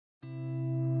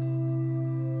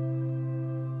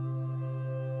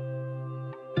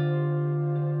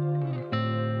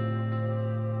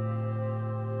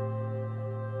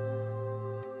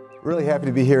Really happy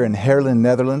to be here in Haarlem,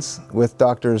 Netherlands with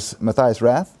Doctors Matthias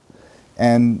Rath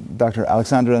and Dr.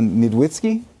 Alexandra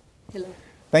Niedzwiecki. Hello.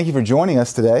 Thank you for joining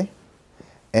us today.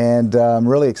 And I'm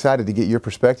really excited to get your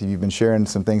perspective. You've been sharing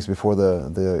some things before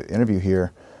the interview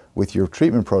here with your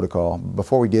treatment protocol.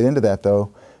 Before we get into that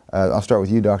though, I'll start with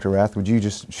you, Dr. Rath. Would you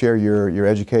just share your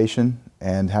education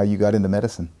and how you got into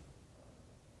medicine?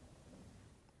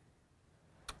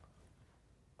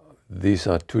 These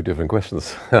are two different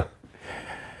questions.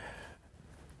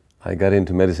 I got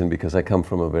into medicine because I come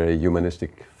from a very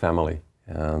humanistic family,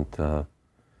 and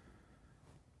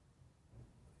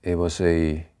it was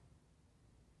a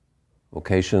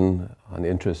vocation, an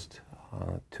interest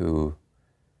to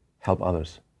help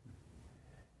others.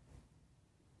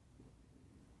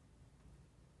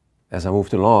 As I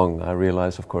moved along, I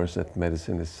realized, of course, that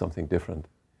medicine is something different.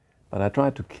 But I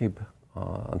tried to keep,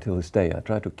 until this day, I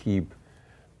tried to keep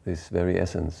this very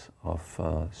essence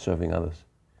of serving others,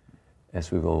 as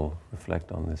we will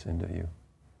reflect on this interview.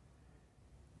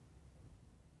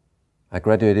 I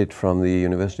graduated from the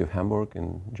University of Hamburg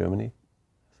in Germany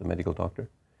as a medical doctor.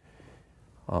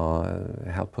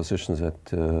 Held positions at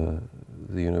the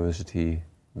university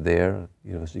there,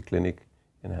 University Clinic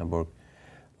in Hamburg.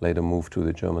 Later moved to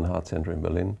the German Heart Center in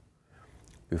Berlin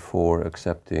before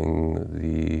accepting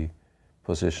the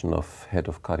position of head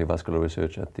of cardiovascular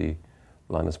research at the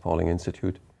Linus Pauling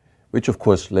Institute, which of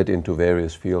course led into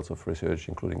various fields of research,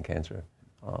 including cancer,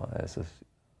 as a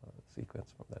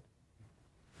sequence from that.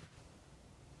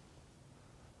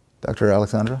 Dr.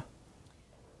 Alexandra?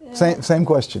 Same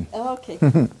question. Okay.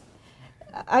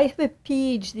 I have a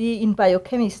PhD in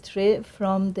biochemistry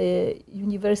from the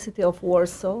University of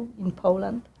Warsaw in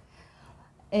Poland.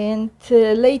 And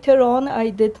later on, I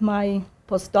did my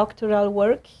postdoctoral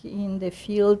work in the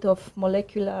field of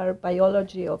molecular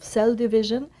biology of cell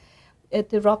division at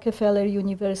the Rockefeller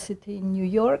University in New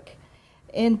York.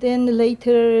 And then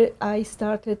later I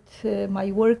started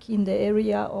my work in the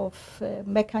area of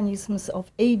mechanisms of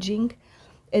aging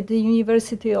at the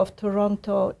University of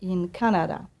Toronto in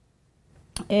Canada.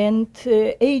 And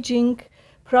aging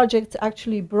projects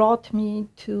actually brought me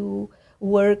to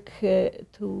work,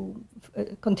 to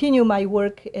continue my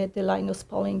work at the Linus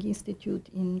Pauling Institute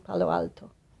in Palo Alto.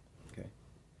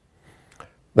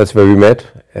 That's where we met,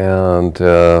 and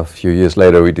a few years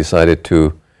later we decided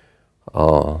to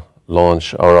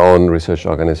launch our own research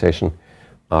organization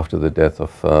after the death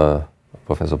of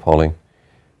Professor Pauling.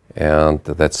 And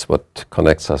that's what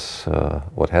connects us,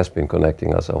 what has been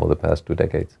connecting us over the past 2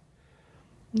 decades.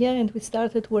 Yeah, and we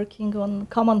started working on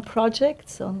common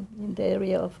projects in the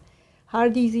area of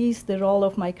heart disease, the role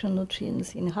of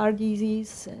micronutrients in heart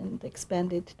disease, and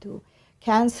expanded to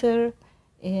cancer,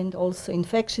 and also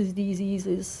infectious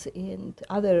diseases and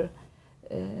other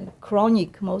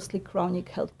chronic, mostly chronic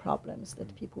health problems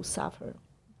that people suffer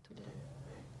today.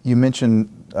 You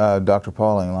mentioned Dr.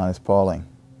 Pauling, Linus Pauling.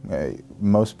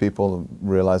 Most people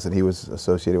realize that he was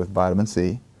associated with vitamin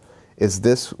C. Is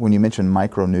this, when you mention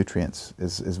micronutrients,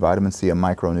 is vitamin C a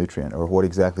micronutrient, or what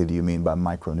exactly do you mean by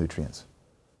micronutrients?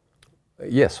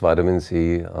 Yes, vitamin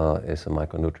C is a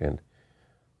micronutrient.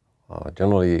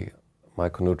 Generally,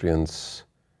 micronutrients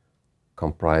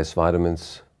comprise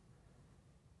vitamins,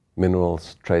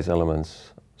 minerals, trace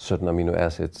elements, certain amino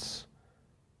acids,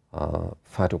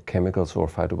 phytochemicals or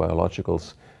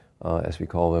phytobiologicals, as we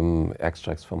call them,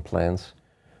 extracts from plants,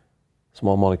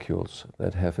 small molecules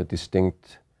that have a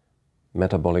distinct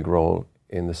metabolic role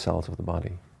in the cells of the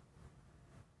body.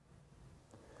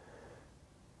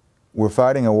 We're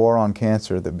fighting a war on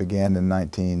cancer that began in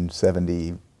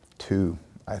 1972,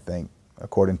 I think,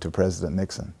 according to President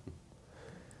Nixon.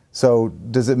 So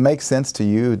does it make sense to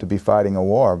you to be fighting a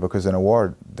war? Because in a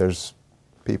war, there's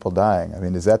people dying. I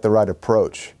mean, is that the right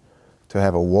approach to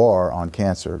have a war on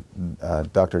cancer?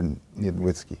 Dr.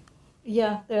 Niedzwiecki.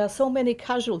 Yeah, there are so many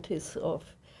casualties of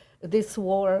this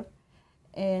war,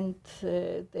 and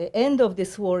the end of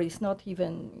this war is not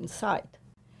even in sight.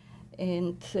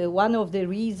 And one of the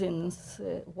reasons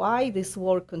why this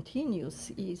war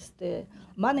continues is the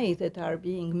money that are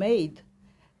being made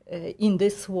in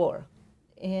this war.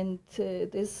 And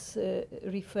this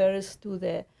refers to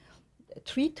the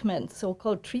treatments,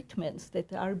 so-called treatments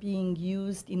that are being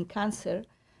used in cancer,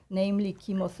 namely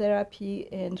chemotherapy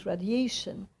and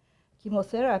radiation.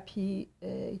 Chemotherapy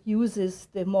uses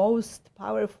the most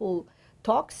powerful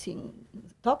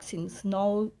toxins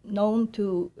known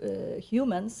to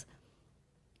humans.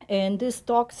 And these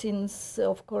toxins,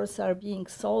 of course, are being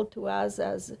sold to us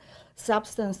as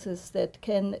substances that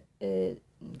can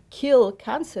kill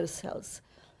cancer cells.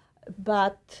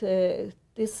 But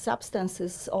these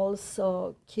substances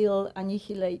also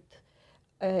annihilate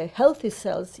healthy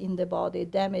cells in the body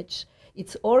damage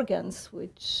its organs,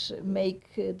 which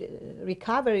make the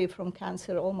recovery from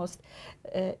cancer almost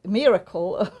a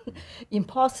miracle,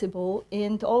 impossible.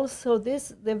 And also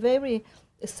the very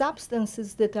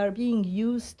substances that are being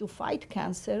used to fight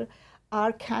cancer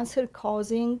are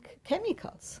cancer-causing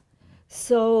chemicals.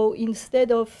 So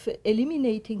instead of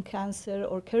eliminating cancer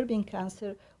or curbing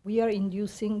cancer, we are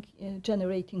inducing,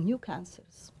 generating new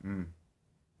cancers. Mm.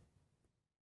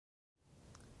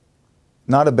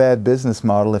 Not a bad business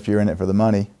model if you're in it for the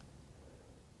money.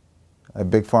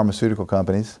 Big pharmaceutical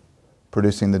companies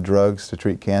producing the drugs to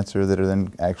treat cancer that are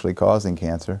then actually causing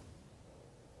cancer.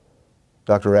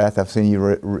 Dr. Rath, I've seen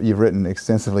you've written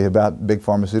extensively about big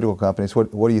pharmaceutical companies.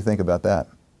 What do you think about that?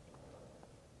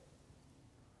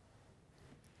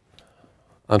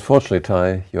 Unfortunately,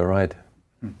 Ty, you're right.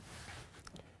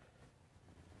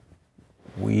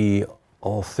 We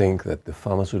all think that the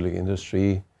pharmaceutical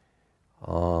industry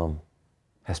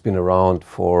has been around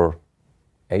for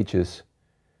ages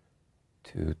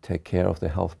to take care of the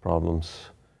health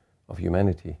problems of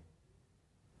humanity.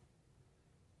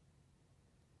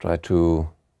 Try to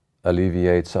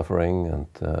alleviate suffering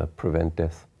and prevent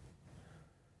death.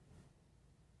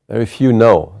 Very few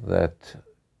know that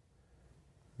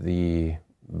the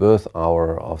birth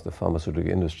hour of the pharmaceutical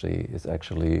industry is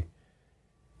actually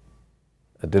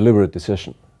a deliberate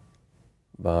decision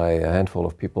by a handful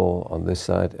of people on this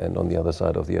side and on the other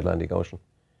side of the Atlantic Ocean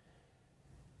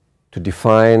to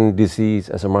define disease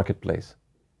as a marketplace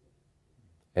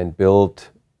and build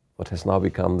what has now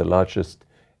become the largest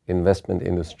investment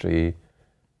industry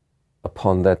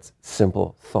upon that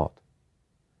simple thought.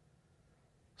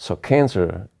 So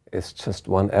cancer is just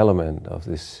one element of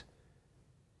this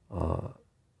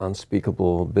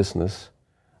unspeakable business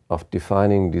of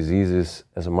defining diseases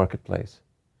as a marketplace.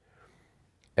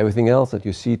 Everything else that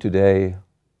you see today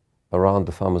around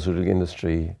the pharmaceutical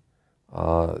industry,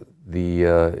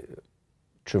 the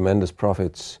tremendous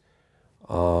profits,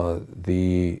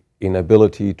 the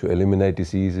inability to eliminate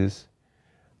diseases,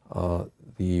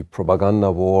 the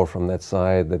propaganda war from that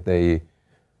side that they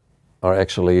are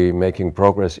actually making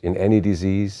progress in any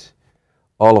disease,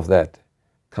 all of that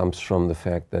comes from the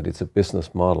fact that it's a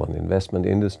business model, an investment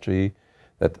industry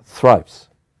that thrives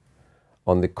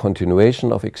on the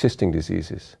continuation of existing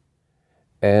diseases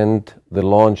and the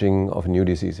launching of new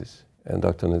diseases. And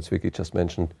Dr. Niedzwiecki just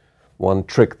mentioned one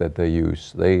trick that they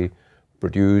use. They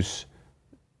produce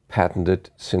patented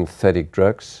synthetic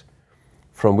drugs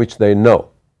from which they know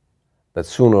that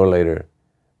sooner or later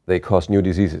they cause new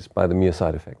diseases by the mere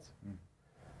side effects.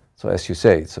 So as you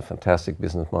say, it's a fantastic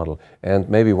business model. And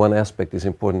maybe one aspect is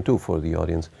important too for the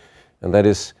audience, and that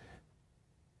is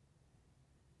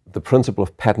the principle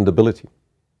of patentability.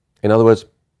 In other words,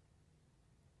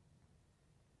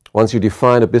 once you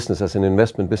define a business as an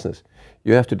investment business,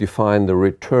 you have to define the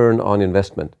return on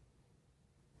investment.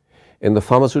 In the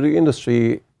pharmaceutical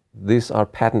industry, these are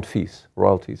patent fees,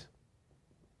 royalties.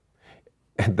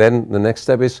 And then the next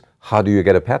step is, how do you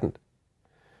get a patent?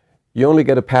 You only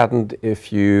get a patent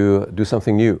if you do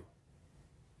something new.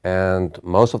 And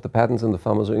most of the patents in the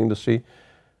pharmaceutical industry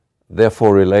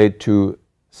therefore relate to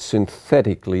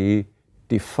synthetically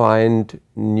defined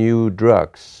new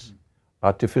drugs,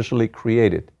 artificially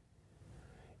created.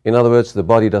 In other words, the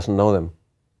body doesn't know them,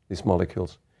 these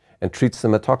molecules, and treats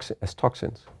them as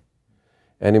toxins.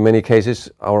 And in many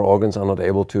cases, our organs are not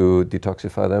able to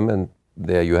detoxify them, and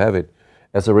there you have it.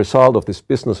 As a result of this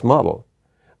business model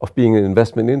of being an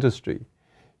investment industry,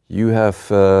 you have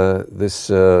this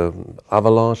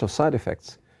avalanche of side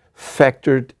effects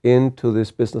factored into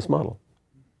this business model.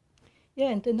 Yeah,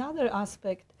 and another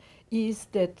aspect is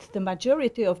that the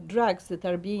majority of drugs that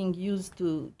are being used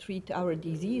to treat our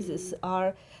diseases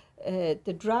are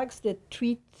the drugs that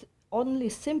treat only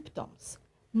symptoms,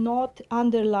 not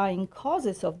underlying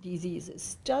causes of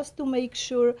diseases, just to make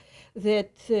sure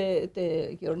that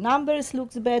your numbers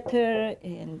looks better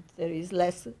and there is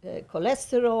less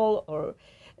cholesterol or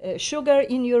sugar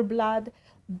in your blood,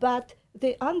 but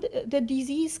the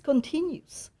disease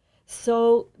continues.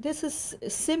 So this is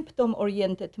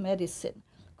symptom-oriented medicine,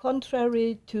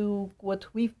 contrary to what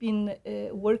we've been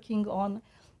working on,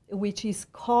 which is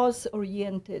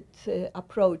cause-oriented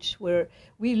approach, where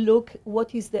we look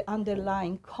what is the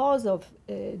underlying cause of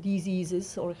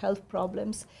diseases or health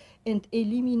problems and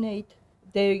eliminate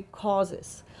their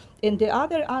causes. And the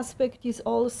other aspect is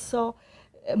also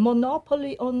a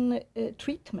monopoly on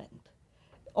treatment.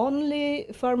 Only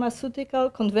pharmaceutical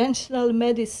conventional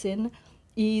medicine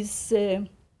is the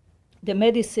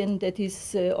medicine that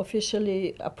is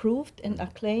officially approved and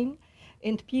acclaimed,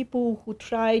 and people who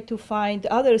try to find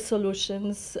other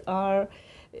solutions are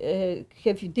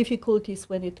have difficulties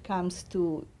when it comes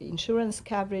to insurance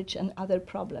coverage and other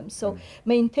problems. So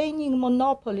maintaining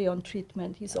monopoly on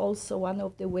treatment is also one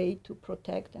of the ways to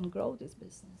protect and grow this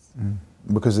business.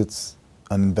 Because it's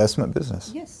an investment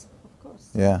business. Yes, of course.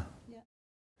 Yeah.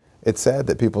 It's sad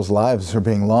that people's lives are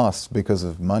being lost because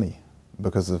of money,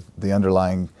 because of the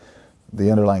underlying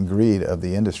greed of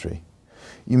the industry.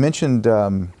 You mentioned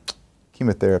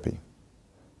chemotherapy,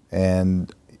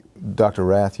 and Dr.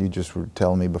 Rath, you just were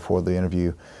telling me before the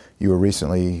interview, you were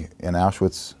recently in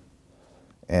Auschwitz,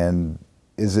 and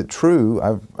is it true,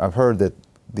 I've heard that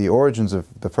the origins of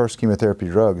the first chemotherapy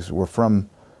drugs were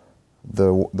from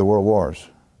the World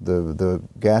Wars, the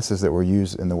gases that were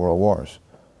used in the World Wars.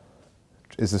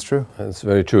 Is this true? It's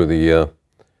very true. The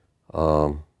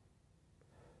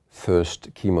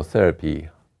first chemotherapy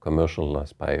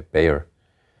commercialized by Bayer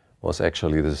was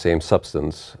actually the same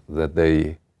substance that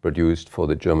they produced for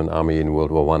the German army in World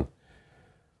War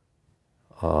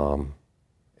I.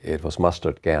 It was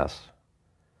mustard gas.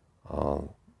 It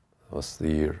was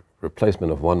the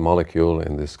replacement of one molecule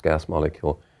in this gas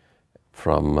molecule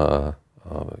from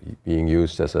being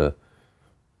used as a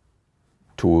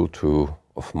tool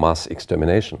of mass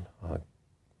extermination. A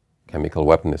chemical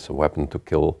weapon is a weapon to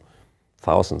kill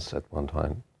thousands at one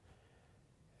time.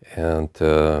 And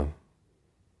a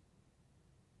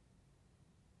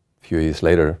few years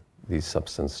later, this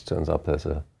substance turns up as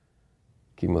a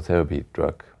chemotherapy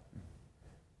drug.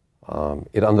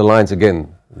 It underlines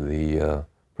again the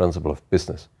principle of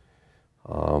business.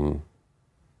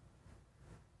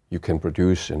 You can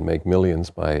produce and make millions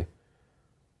by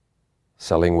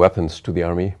selling weapons to the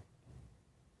army,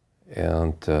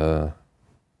 and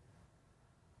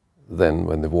then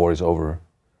when the war is over,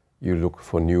 you look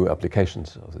for new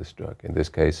applications of this drug. In this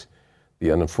case,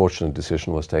 the unfortunate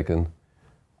decision was taken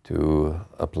to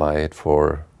apply it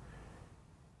for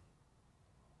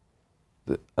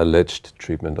the alleged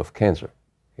treatment of cancer.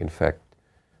 In fact,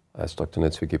 as Dr.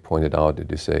 Niedzwiecki pointed out,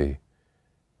 it is a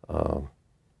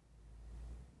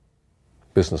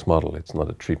business model, it's not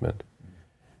a treatment.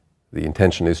 The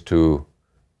intention is to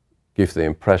give the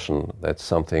impression that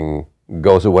something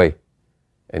goes away,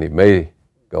 and it may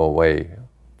go away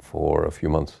for a few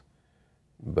months,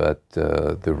 but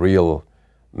the real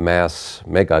mass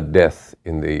mega death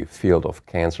in the field of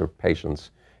cancer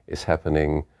patients is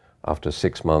happening after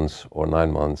 6 months or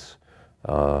 9 months,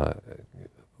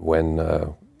 when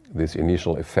this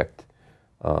initial effect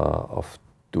of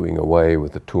doing away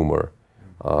with the tumor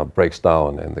breaks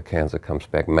down and the cancer comes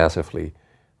back massively,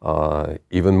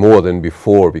 even more than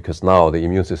before, because now the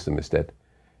immune system is dead,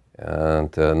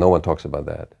 and no one talks about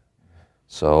that.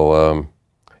 So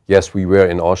yes, we were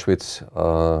in Auschwitz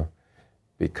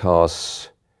because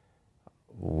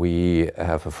we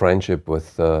have a friendship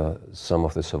with some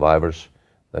of the survivors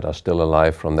that are still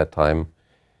alive from that time.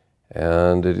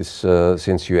 And it is,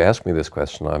 since you asked me this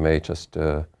question, I may just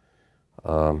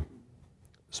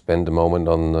spend a moment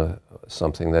on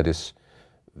something that is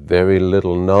very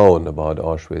little known about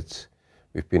Auschwitz.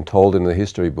 We've been told in the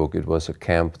history book it was a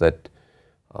camp that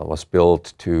was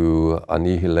built to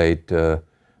annihilate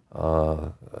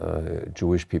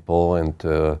Jewish people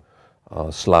and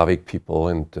Slavic people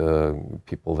and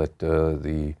people that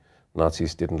the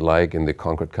Nazis didn't like in the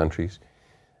conquered countries.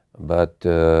 But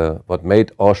what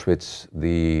made Auschwitz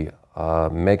the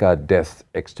mega death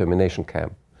extermination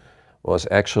camp was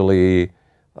actually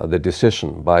the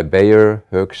decision by Bayer,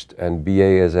 Höchst and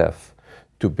BASF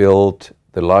to build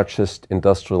the largest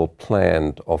industrial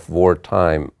plant of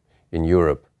wartime in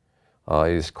Europe.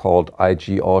 It is called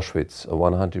IG Auschwitz, a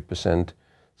 100%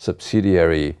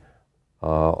 subsidiary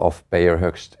of Bayer,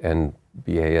 Höchst and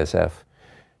BASF.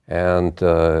 And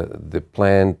the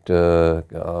plant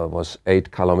was 8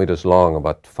 kilometers long,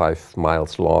 about 5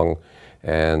 miles long,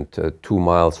 and 2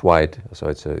 miles wide. So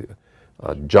it's a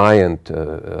giant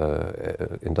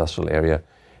industrial area.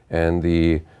 And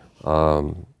the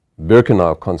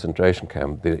Birkenau concentration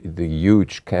camp, the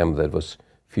huge camp that was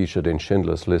featured in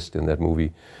Schindler's List in that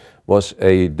movie, was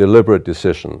a deliberate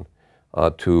decision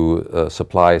to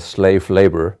supply slave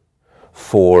labor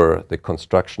for the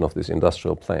construction of this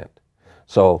industrial plant.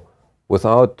 So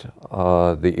without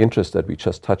the interest that we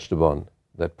just touched upon,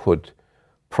 that put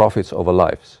profits over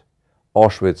lives,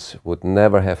 Auschwitz would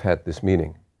never have had this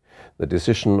meaning. The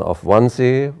decision of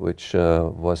Wannsee, which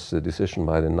was the decision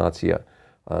by the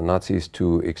Nazis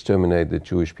to exterminate the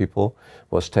Jewish people,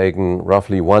 was taken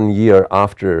roughly 1 year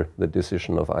after the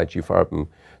decision of IG Farben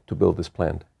to build this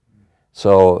plant.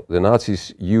 So the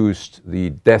Nazis used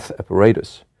the death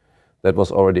apparatus that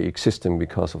was already existing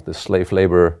because of the slave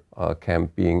labor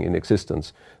camp being in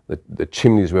existence. The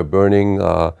chimneys were burning,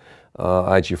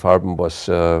 IG Farben was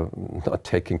not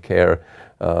taking care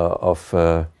of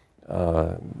the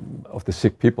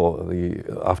sick people.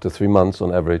 After 3 months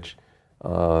on average,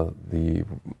 the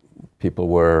people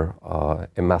were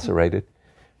emascerated,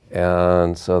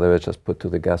 and so they were just put to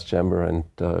the gas chamber and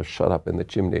shut up in the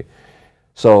chimney.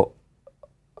 So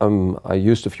I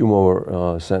used a few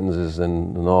more sentences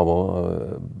than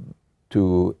normal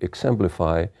to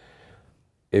exemplify,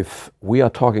 if we are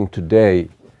talking today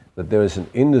that there is an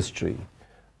industry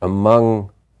among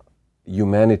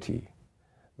humanity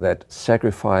that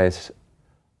sacrifices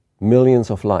millions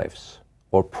of lives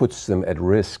or puts them at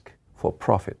risk for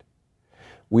profit,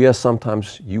 we are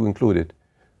sometimes, you included,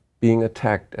 being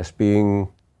attacked as being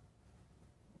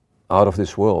out of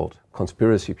this world,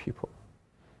 conspiracy people.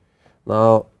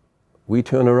 Now, we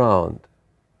turn around,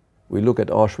 we look at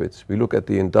Auschwitz, we look at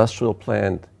the industrial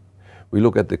plant, we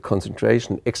look at the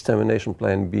concentration extermination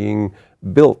plant being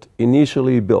built,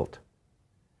 initially built,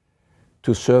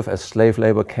 to serve as slave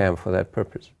labor camp for that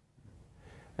purpose.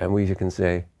 And we can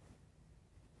say,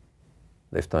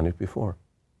 they've done it before.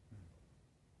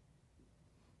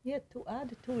 Yeah, to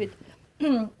add to it,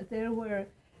 there were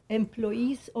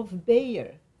employees of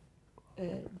Bayer,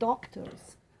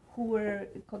 doctors, who were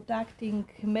conducting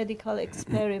medical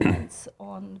experiments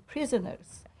on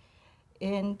prisoners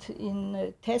and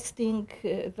in testing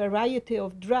a variety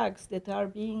of drugs that are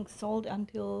being sold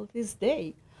until this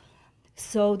day.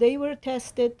 So they were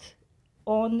tested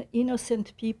on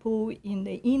innocent people in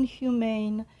the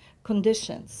inhumane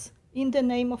conditions in the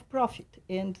name of profit.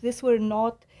 And these were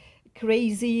not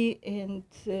crazy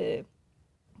and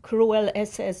cruel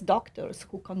SS doctors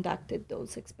who conducted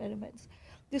those experiments.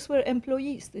 These were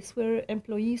employees. These were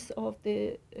employees of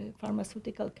the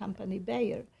pharmaceutical company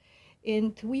Bayer.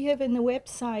 And we have a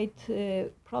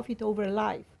website, Profit Over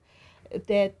Life,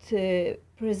 that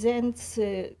presents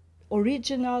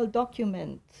original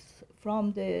documents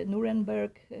from the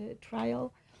Nuremberg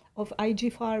trial of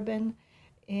IG Farben,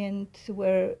 and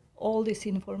where all this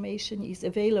information is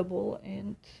available.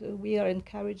 And we are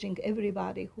encouraging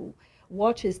everybody who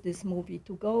watches this movie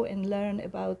to go and learn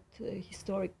about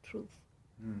historic truth.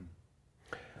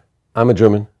 I'm a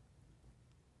German.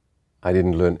 I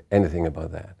didn't learn anything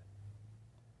about that.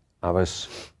 I was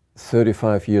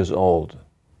 35 years old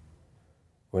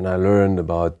when I learned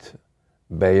about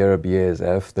Bayer,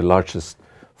 BASF, the largest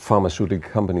pharmaceutical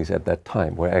companies at that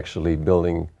time, were actually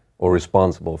building or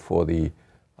responsible for the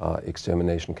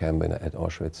extermination camp at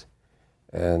Auschwitz.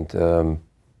 And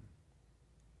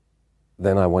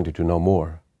then I wanted to know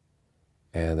more,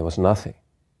 and there was nothing.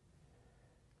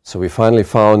 So we finally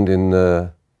found in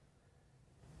the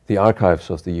archives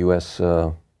of the US,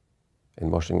 in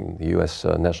Washington, the US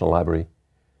National Library,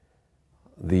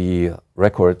 the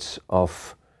records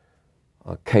of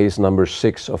case number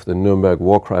 6 of the Nuremberg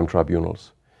War Crime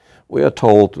Tribunals. We are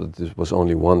told that there was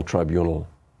only one tribunal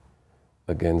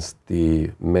against the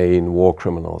main war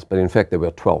criminals, but in fact there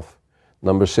were 12.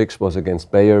 Number 6 was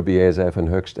against Bayer, BASF, and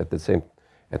Höchst.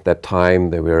 At that time,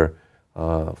 they were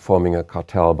forming a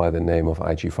cartel by the name of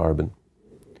IG Farben.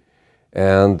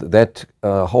 And that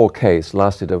whole case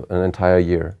lasted an entire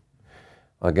year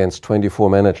against 24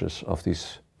 managers of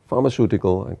these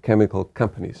pharmaceutical and chemical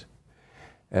companies.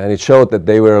 And it showed that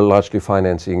they were largely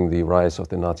financing the rise of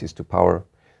the Nazis to power,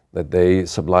 that they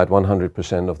supplied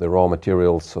 100% of the raw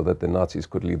materials so that the Nazis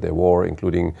could lead their war,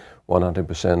 including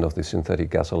 100% of the synthetic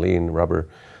gasoline, rubber,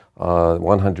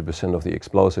 100% of the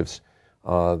explosives.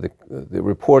 The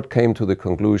report came to the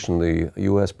conclusion, the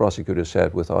US prosecutor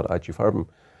said, without IG Farben,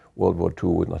 World War II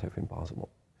would not have been possible.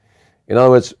 In other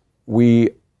words, we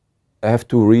have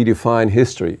to redefine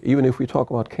history. Even if we talk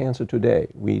about cancer today,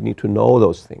 we need to know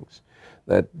those things,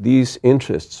 that these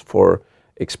interests for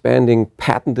expanding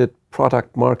patented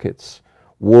product markets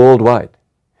worldwide,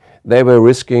 they were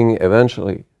risking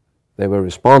eventually, they were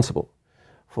responsible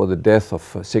for the death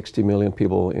of 60 million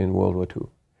people in World War II.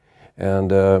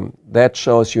 And that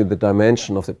shows you the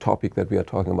dimension of the topic that we are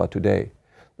talking about today.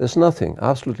 There's nothing,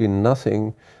 absolutely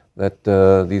nothing, that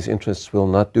these interests will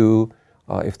not do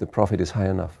if the profit is high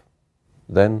enough,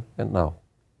 then and now.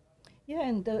 Yeah,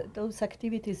 and those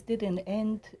activities didn't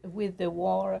end with the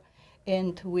war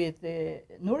and with the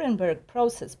Nuremberg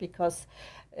process, because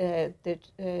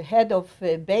the head of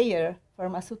Bayer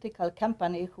pharmaceutical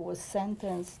company, who was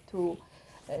sentenced to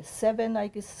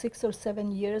 6 or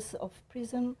 7 years of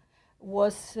prison,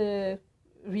 was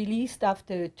released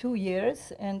after 2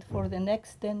 years, and for the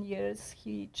next 10 years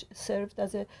he served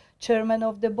as a chairman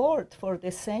of the board for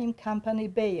the same company,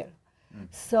 Bayer.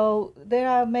 So there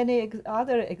are many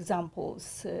other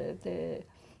examples. The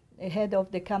head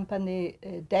of the company,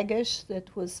 Degesch,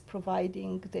 that was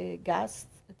providing the gas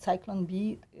Cyclone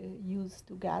B used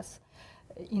to gas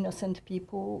innocent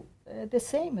people, the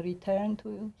same, return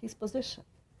to his position.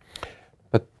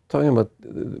 But talking about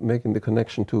making the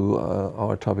connection to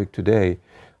our topic today,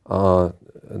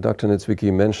 Dr.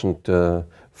 Niedzwiecki mentioned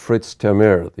Fritz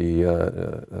Termer,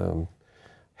 the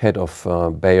head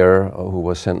of Bayer, who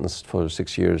was sentenced for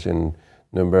 6 years in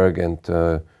Nuremberg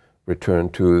and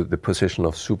returned to the position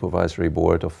of supervisory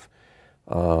board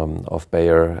of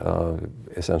Bayer,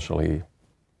 essentially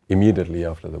immediately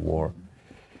after the war.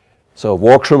 So a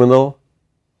war criminal,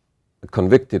 a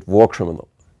convicted war criminal,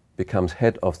 becomes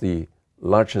head of the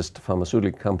largest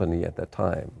pharmaceutical company at that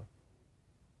time.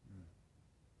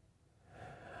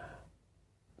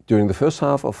 During the first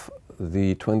half of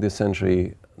the 20th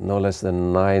century, no less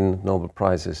than 9 Nobel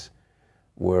Prizes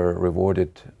were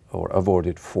rewarded or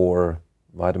awarded for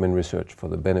vitamin research, for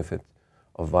the benefit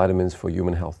of vitamins for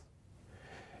human health.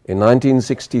 In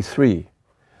 1963,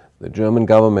 the German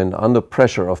government, under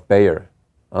pressure of Bayer,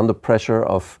 under pressure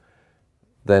of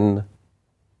then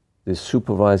the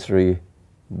supervisory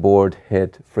board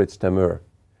head Fritz Termer,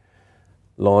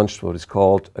 launched what is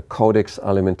called a Codex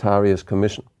Alimentarius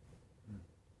Commission,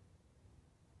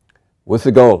 with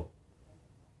the goal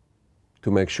to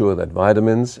make sure that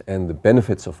vitamins and the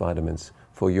benefits of vitamins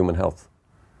for human health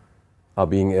are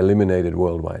being eliminated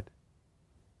worldwide.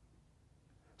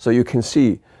 So you can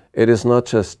see, it is not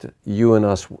just you and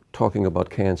us talking about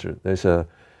cancer. There's a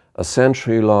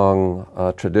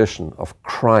century-long tradition of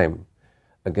crime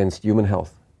against human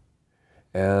health.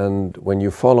 And when you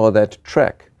follow that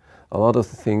track, a lot of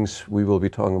the things we will be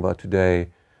talking about today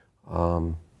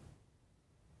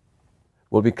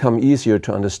will become easier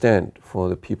to understand for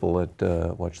the people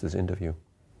that watch this interview.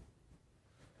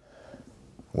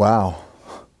 Wow.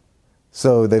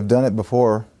 So they've done it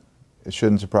before. It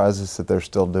shouldn't surprise us that they're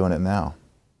still doing it now.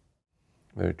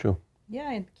 Very true.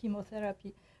 Yeah, and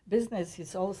chemotherapy business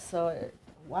is also a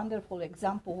wonderful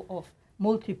example of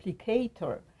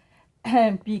multiplicator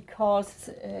because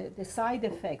the side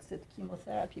effects that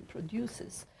chemotherapy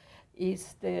produces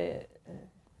is the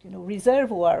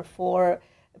reservoir for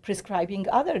prescribing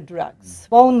other drugs,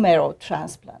 bone marrow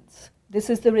transplants. This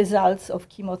is the results of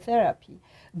chemotherapy,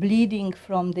 bleeding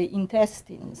from the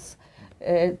intestines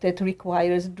that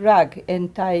requires drug,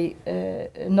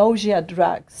 anti-nausea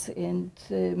drugs, and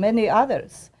many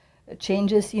others,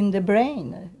 changes in the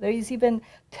brain. There is even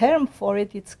term for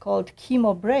it, it's called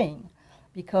chemobrain,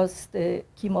 because the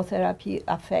chemotherapy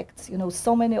affects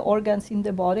so many organs in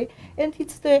the body, and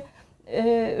it's the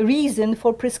reason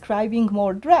for prescribing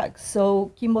more drugs.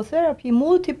 So chemotherapy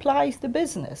multiplies the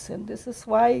business, and this is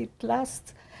why it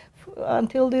lasts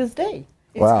until this day.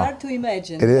 It's hard to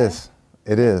imagine. It is.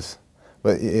 It is.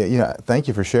 But thank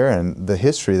you for sharing the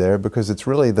history there, because it's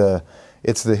really the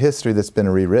history that's been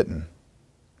rewritten,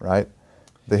 right?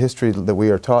 The history that we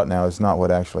are taught now is not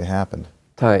what actually happened.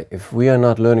 Ty, if we are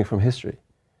not learning from history,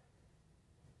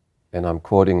 and I'm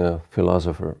quoting a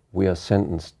philosopher, we are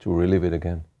sentenced to relive it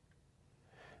again.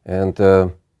 And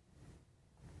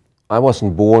I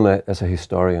wasn't born as a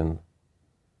historian.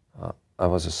 I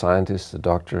was a scientist, a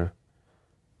doctor.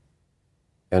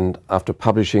 And after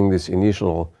publishing this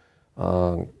initial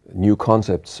new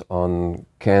concepts on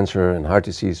cancer and heart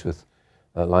disease with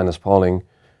Linus Pauling,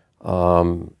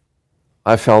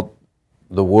 I felt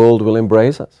the world will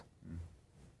embrace us.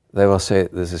 They will say,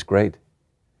 this is great.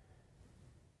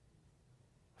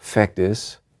 Fact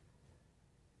is,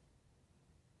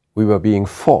 we were being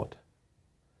fought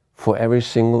for every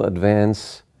single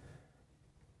advance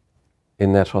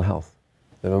in natural health.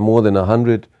 There were more than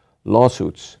 100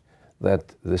 lawsuits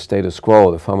that the status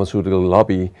quo, the pharmaceutical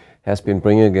lobby, has been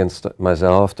bringing against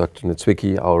myself, Dr.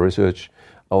 Niedzwiecki, our research,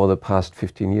 over the past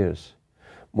 15 years.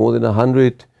 More than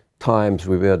 100 times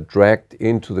we were dragged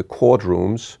into the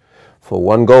courtrooms for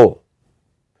one goal.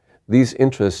 These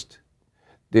interests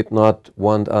did not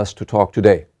want us to talk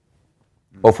today,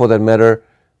 or for that matter,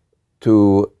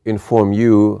 to inform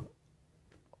you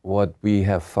what we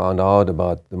have found out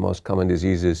about the most common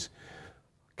diseases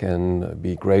can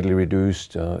be greatly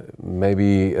reduced,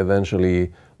 maybe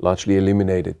eventually largely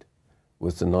eliminated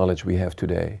with the knowledge we have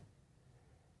today.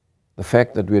 The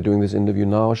fact that we're doing this interview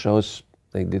now shows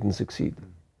they didn't succeed.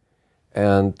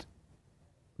 And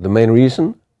the main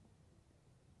reason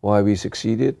why we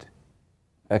succeeded,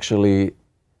 actually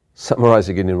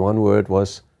summarizing it in one word,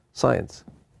 was science.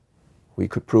 We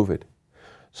could prove it.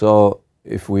 So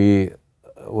if we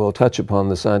will touch upon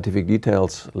the scientific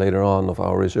details later on of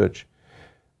our research,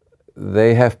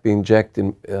 they have been jacked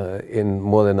in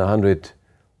more than 100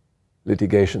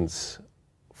 litigations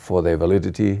for their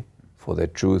validity, for their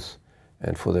truth,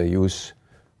 and for their use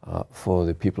for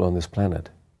the people on this planet.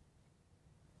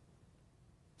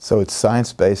 So it's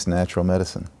science-based natural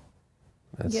medicine.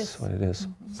 That's Yes. what it is.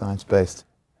 Mm-hmm. Science-based.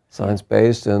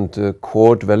 Science-based and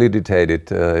court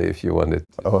validated, if you want it.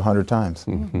 Oh, 100 times.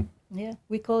 Mm-hmm. Yeah,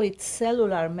 we call it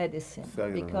cellular medicine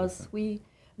because we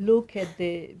look at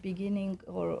the beginning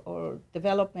or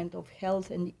development of health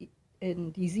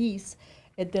and disease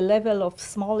at the level of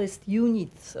smallest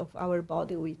units of our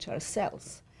body, which are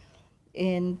cells.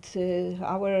 And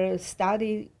our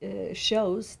study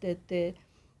shows that the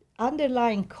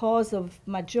underlying cause of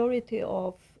majority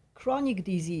of chronic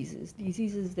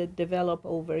diseases that develop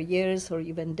over years or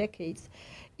even decades,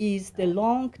 is the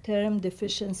long-term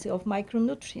deficiency of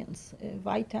micronutrients,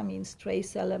 vitamins,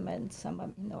 trace elements, some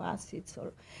amino acids,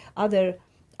 or other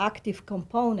active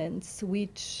components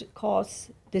which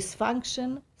cause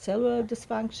dysfunction, cellular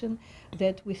dysfunction,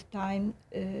 that with time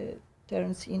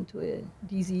turns into a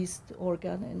diseased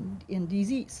organ and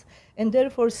disease. And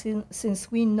therefore,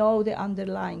 since we know the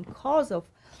underlying cause of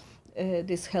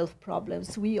these health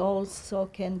problems, we also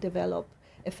can develop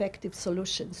effective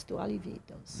solutions to alleviate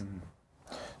those. Mm-hmm.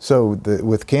 So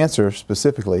with cancer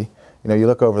specifically, you know, you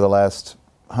look over the last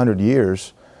 100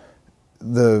 years,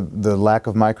 the lack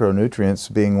of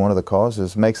micronutrients being one of the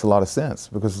causes makes a lot of sense,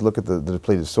 because look at the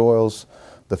depleted soils,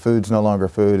 the food's no longer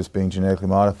food, it's being genetically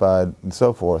modified and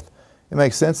so forth. It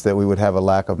makes sense that we would have a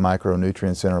lack of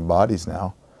micronutrients in our bodies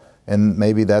now. And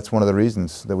maybe that's one of the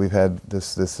reasons that we've had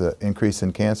this increase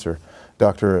in cancer.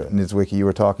 Dr. Niedzwiecki, you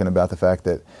were talking about the fact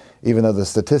that even though the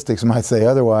statistics might say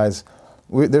otherwise,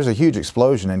 there's a huge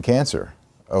explosion in cancer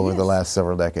over the last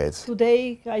several decades.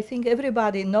 Today, I think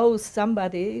everybody knows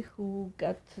somebody who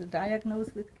got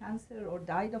diagnosed with cancer or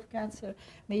died of cancer,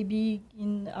 maybe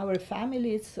in our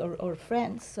families or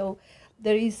friends. So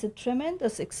there is a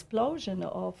tremendous explosion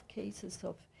of cases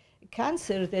of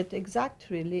cancer that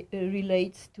exactly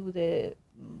relates to the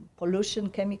pollution,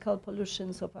 chemical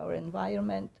pollutions of our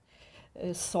environment,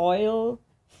 soil,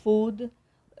 food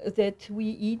that we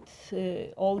eat,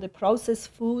 all the processed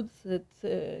foods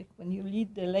that when you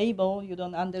read the label, you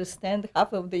don't understand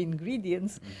half of the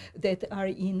ingredients that are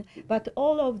in, but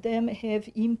all of them have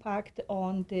impact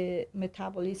on the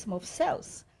metabolism of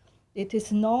cells. It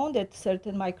is known that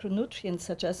certain micronutrients,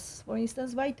 such as, for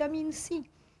instance, vitamin C,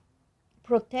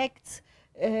 protects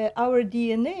our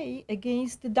DNA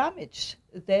against the damage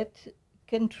that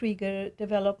can trigger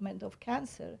development of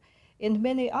cancer. And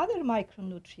many other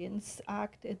micronutrients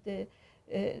act at the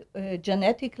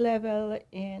genetic level,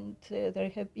 and there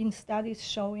have been studies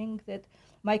showing that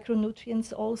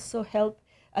micronutrients also help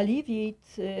alleviate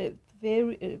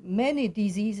very many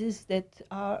diseases that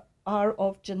are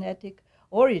of genetic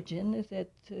origin,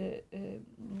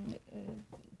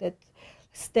 that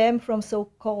stem from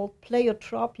so-called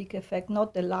pleiotropic effect,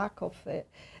 not the lack of a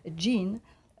gene,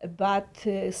 but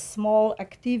small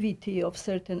activity of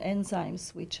certain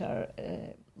enzymes which are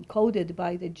coded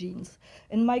by the genes.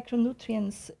 And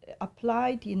micronutrients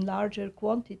applied in larger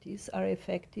quantities are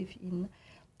effective in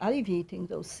alleviating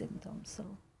those symptoms. So.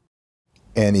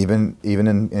 And even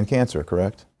in cancer,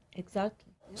 correct?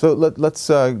 Exactly. Yeah. So let's,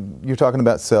 you're talking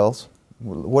about cells.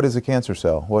 What is a cancer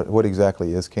cell? What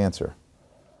exactly is cancer?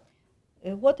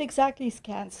 What exactly is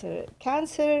cancer?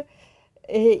 Cancer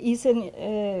is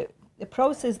a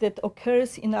process that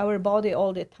occurs in our body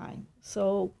all the time.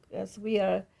 So as we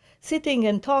are sitting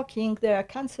and talking, there are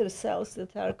cancer cells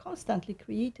that are constantly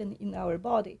created in our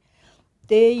body.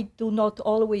 They do not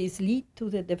always lead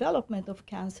to the development of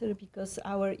cancer because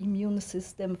our immune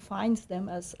system finds them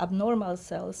as abnormal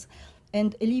cells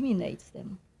and eliminates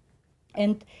them.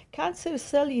 And cancer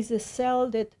cell is a cell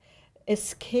that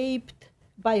escaped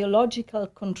biological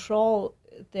control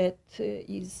that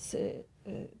is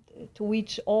to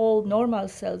which all normal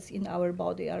cells in our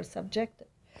body are subjected.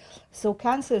 So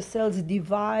cancer cells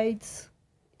divide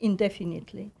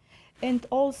indefinitely. And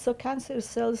also cancer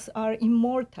cells are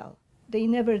immortal. They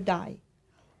never die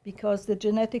because the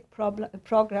genetic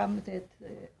program that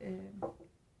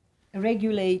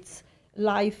regulates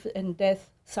life and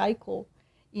death cycle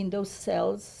in those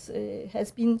cells has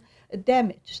been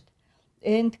damaged.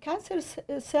 And cancer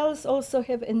cells also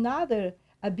have another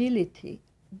ability.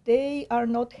 They are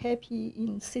not happy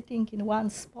in sitting in one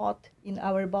spot in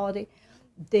our body.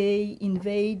 They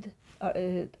invade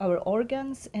our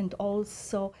organs, and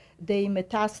also they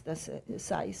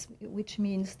metastasize, which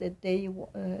means that they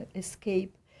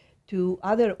escape to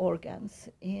other organs.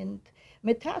 And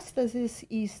metastasis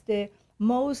is the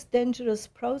most dangerous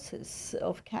process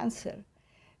of cancer,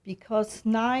 because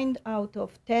 9 out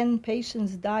of 10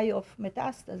 patients die of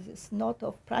metastasis, not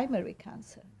of primary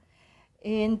cancer.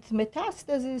 And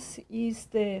metastasis is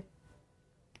the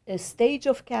stage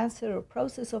of cancer or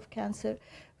process of cancer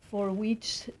for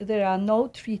which there are no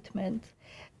treatment.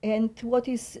 And what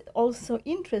is also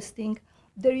interesting,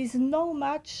 there is no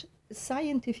much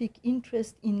scientific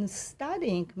interest in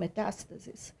studying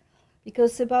metastasis,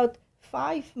 because about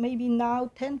 5, maybe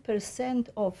now 10%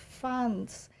 of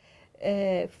funds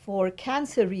for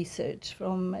cancer research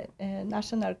from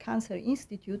National Cancer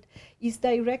Institute is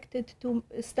directed to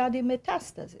study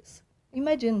metastasis.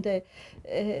 Imagine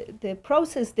the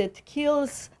process that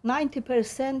kills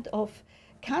 90% of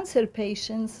cancer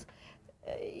patients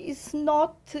is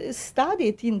not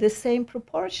studied in the same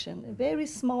proportion. A very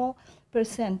small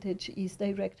percentage is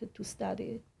directed to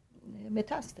study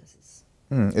metastasis.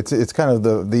 It's kind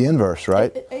of the inverse,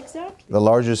 right? Exactly. The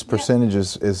largest percentage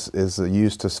is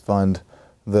used to fund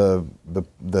the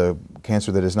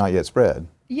cancer that is not yet spread.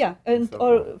 Yeah, and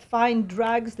or find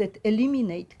drugs that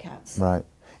eliminate cancer. Right.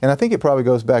 And I think it probably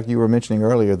goes back, you were mentioning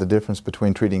earlier, the difference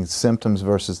between treating symptoms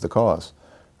versus the cause,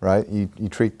 right? You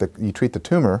treat the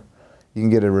tumor, you can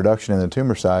get a reduction in the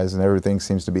tumor size and everything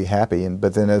seems to be happy,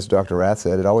 but then as Dr. Rath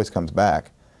said, it always comes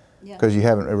back because you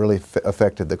haven't really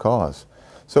affected the cause.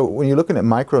 So when you're looking at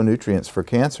micronutrients for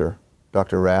cancer,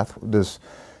 Dr. Rath,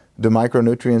 do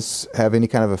micronutrients have any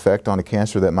kind of effect on a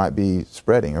cancer that might be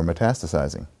spreading or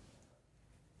metastasizing?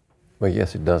 Well,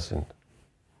 yes, it does in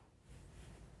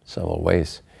several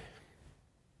ways.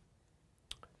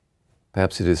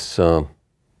 Perhaps it is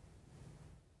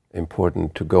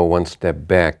important to go one step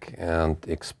back and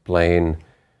explain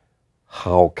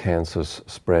how cancers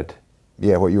spread.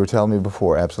 Yeah, what you were telling me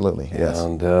before, absolutely. Yes.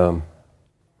 And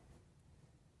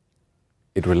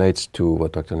it relates to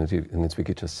what Dr.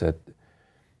 Niedzwiecki just said.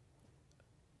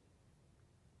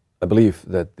 I believe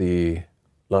that the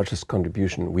largest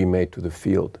contribution we made to the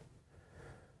field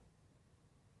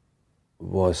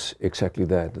was exactly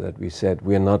that we said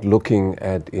we are not looking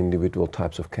at individual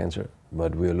types of cancer,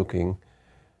 but we are looking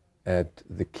at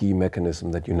the key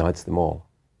mechanism that unites them all.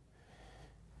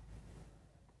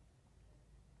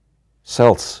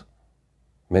 Cells,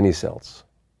 many cells,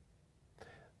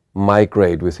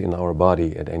 migrate within our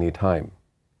body at any time.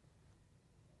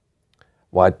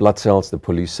 White blood cells, the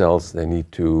police cells, they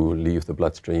need to leave the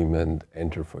bloodstream and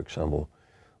enter, for example,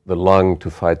 the lung to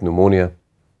fight pneumonia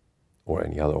or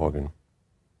any other organ.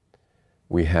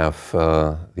 We have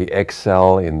the egg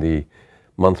cell in the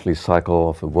monthly cycle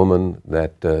of a woman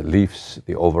that leaves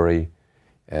the ovary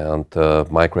and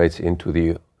migrates into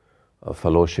the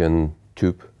fallopian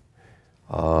tube.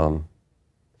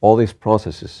 All these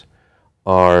processes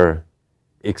are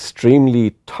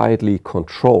extremely tightly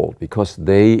controlled because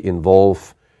they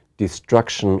involve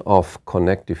destruction of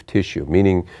connective tissue,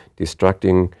 meaning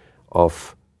destructing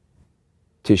of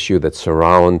tissue that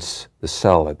surrounds the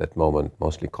cell at that moment,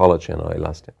 mostly collagen or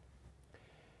elastin.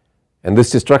 And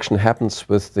this destruction happens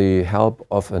with the help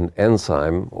of an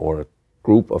enzyme or a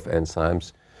group of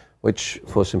enzymes, which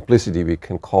for simplicity we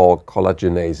can call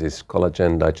collagenases,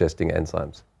 collagen digesting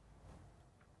enzymes.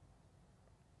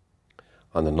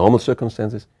 Under normal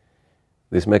circumstances,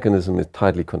 this mechanism is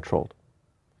tightly controlled.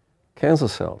 Cancer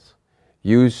cells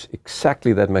use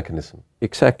exactly that mechanism,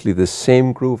 exactly the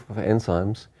same group of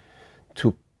enzymes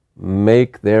to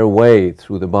make their way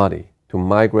through the body, to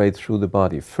migrate through the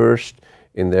body. First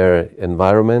in their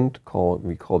environment,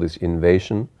 we call this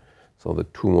invasion, so the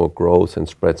tumor grows and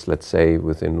spreads, let's say,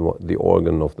 within the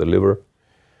organ of the liver.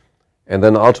 And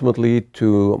then ultimately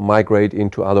to migrate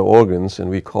into other organs, and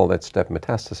we call that step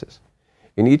metastasis.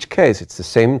 In each case, it's the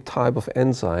same type of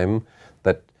enzyme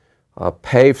that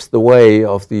paves the way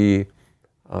of the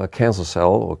cancer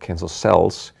cell or cancer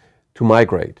cells to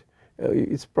migrate.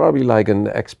 It's probably like an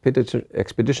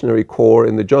expeditionary corps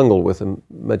in the jungle with a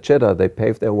machete. They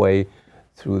pave their way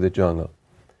through the jungle.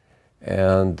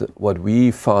 And what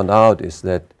we found out is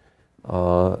that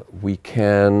we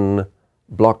can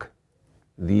block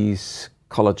these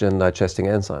collagen digesting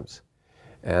enzymes.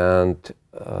 And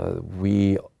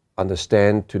we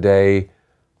understand today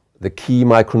the key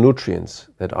micronutrients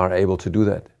that are able to do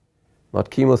that. Not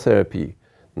chemotherapy,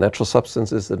 natural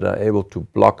substances that are able to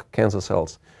block cancer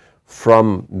cells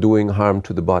from doing harm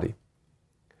to the body.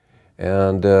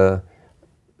 And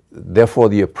therefore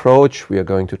the approach we are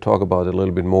going to talk about a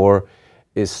little bit more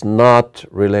is not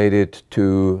related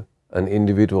to an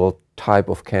individual type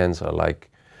of cancer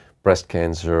like breast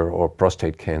cancer or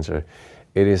prostate cancer.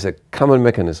 It is a common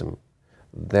mechanism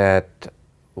that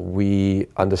we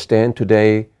understand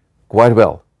today quite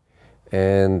well,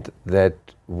 and that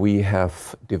we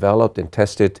have developed and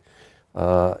tested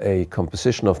a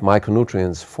composition of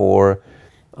micronutrients for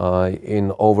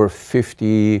in over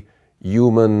 50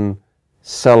 human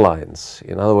cell lines.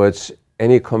 In other words,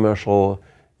 any commercial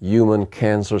human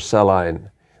cancer cell line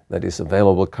that is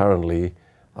available currently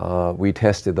we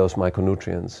tested those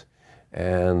micronutrients,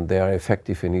 and they are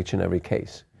effective in each and every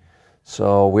case.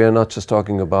 So we are not just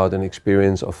talking about an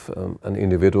experience of an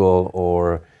individual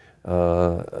or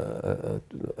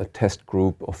a test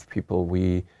group of people.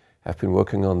 We have been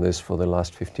working on this for the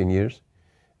last 15 years,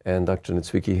 and Dr.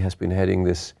 Niedzwiecki has been heading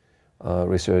this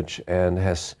research and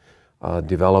has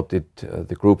developed it,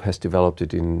 the group has developed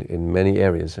it in many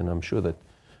areas, and I'm sure that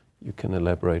you can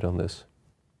elaborate on this.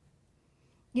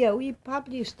 Yeah, we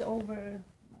published over,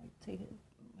 I'd say,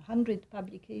 100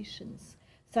 publications,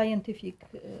 scientific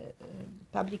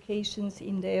publications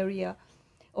in the area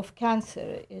of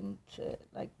cancer. And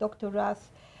like Dr.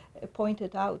 Rath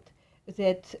pointed out,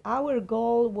 that our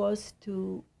goal was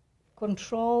to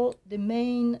control the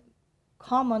main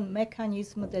common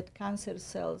mechanism that cancer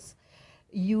cells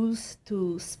use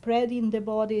to spread in the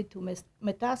body, to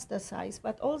metastasize,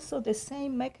 but also the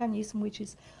same mechanism, which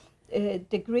is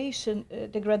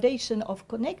degradation of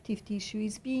connective tissue,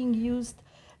 is being used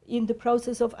in the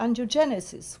process of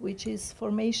angiogenesis, which is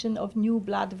formation of new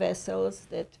blood vessels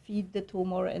that feed the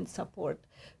tumor and support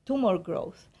tumor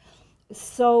growth.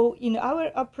 So in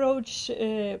our approach,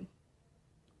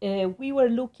 we were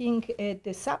looking at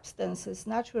the substances,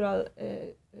 natural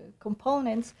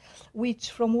components,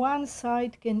 which from one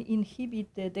side can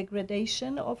inhibit the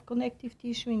degradation of connective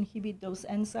tissue, inhibit those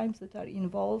enzymes that are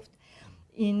involved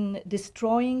in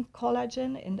destroying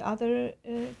collagen and other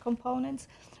components,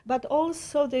 but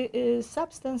also the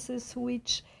substances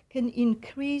which can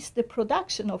increase the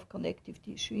production of connective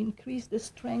tissue, increase the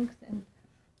strength and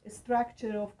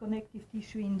structure of connective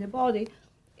tissue in the body.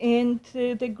 And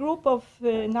the group of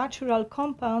natural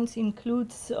compounds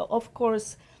includes, of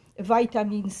course,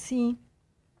 vitamin C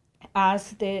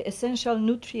as the essential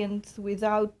nutrient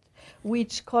without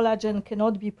which collagen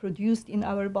cannot be produced in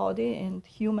our body, and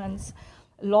humans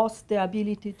lost the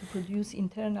ability to produce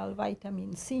internal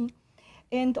vitamin C,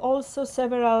 and also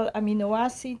several amino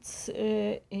acids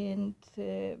and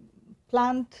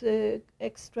plant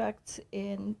extracts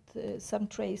and some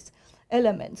trace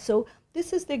elements. So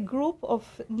this is the group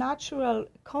of natural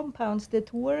compounds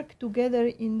that work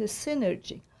together in the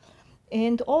synergy.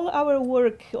 And all our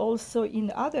work also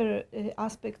in other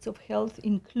aspects of health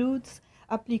includes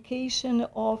application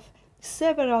of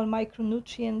several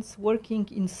micronutrients working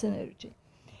in synergy.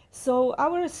 So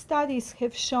our studies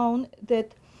have shown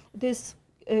that this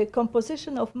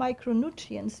composition of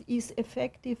micronutrients is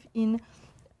effective in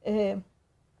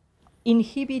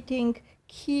inhibiting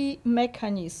key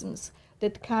mechanisms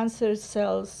that cancer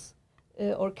cells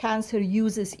or cancer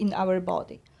uses in our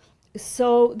body.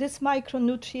 So these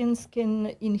micronutrients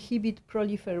can inhibit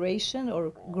proliferation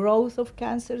or growth of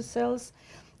cancer cells,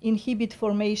 inhibit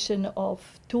formation of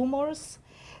tumors.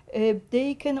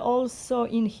 They can also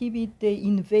inhibit the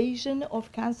invasion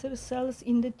of cancer cells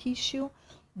in the tissue.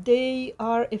 They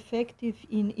are effective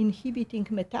in inhibiting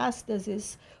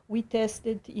metastasis. We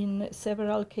tested in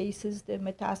several cases the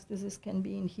metastasis can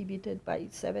be inhibited by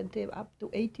 70 up to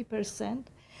 80%.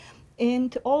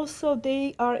 And also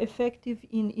they are effective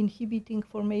in inhibiting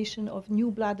formation of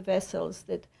new blood vessels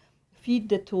that feed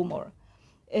the tumor.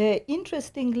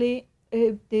 Interestingly,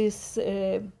 this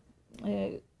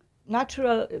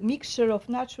natural mixture of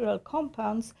natural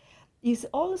compounds is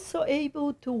also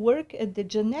able to work at the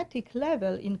genetic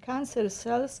level in cancer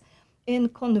cells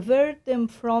and convert them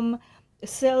from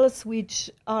cells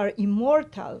which are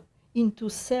immortal into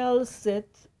cells that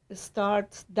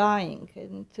start dying.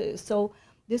 And so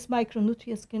these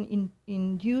micronutrients can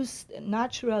induce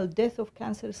natural death of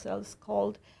cancer cells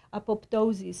called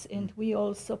apoptosis. And we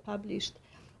also published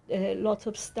lots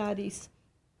of studies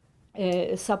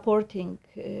supporting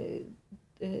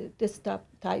this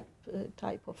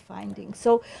type of finding.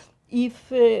 So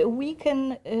if we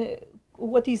can,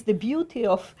 what is the beauty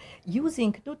of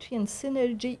using nutrient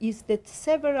synergy is that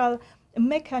several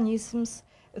mechanisms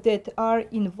that are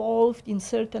involved in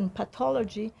certain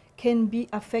pathology can be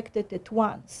affected at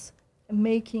once,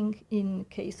 making, in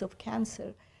case of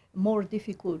cancer, more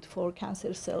difficult for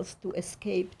cancer cells to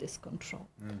escape this control.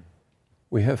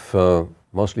 We have,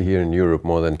 mostly here in Europe,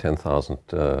 more than 10,000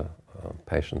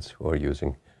 patients who are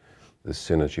using this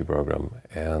synergy program,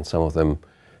 and some of them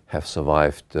have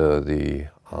survived the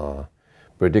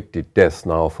predicted death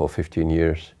now for 15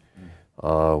 years.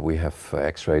 We have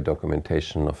X-ray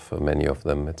documentation of many of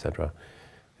them, etc.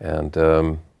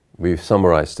 And we've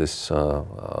summarized this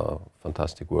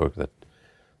fantastic work that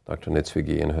Dr.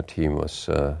 Niedzwiecki and her team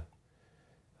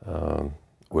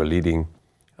were leading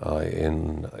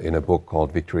in a book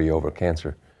called Victory Over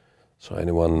Cancer. So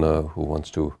anyone who wants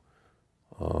to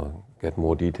get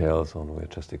more details on what we're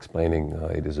just explaining,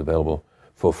 it is available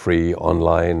for free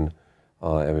online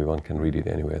Everyone can read it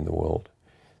anywhere in the world.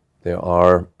 There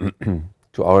are,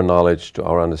 to our knowledge, to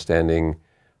our understanding,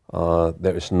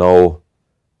 there is no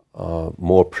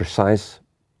more precise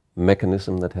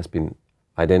mechanism that has been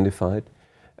identified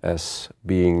as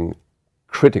being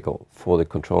critical for the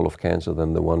control of cancer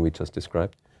than the one we just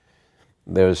described.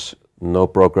 There's no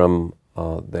program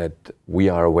that we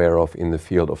are aware of in the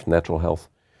field of natural health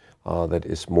that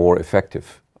is more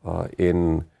effective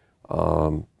in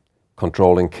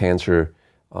controlling cancer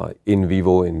in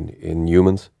vivo in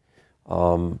humans.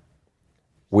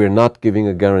 We're not giving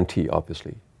a guarantee,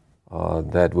 obviously.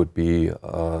 That would be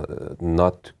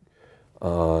not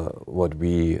what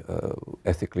we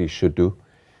ethically should do.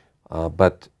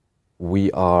 But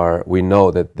we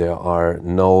know that there are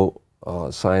no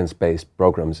science-based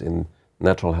programs in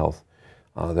natural health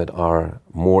that are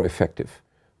more effective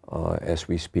as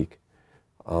we speak.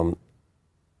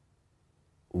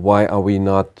 Why are we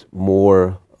not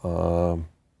more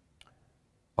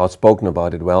outspoken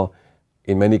about it? Well,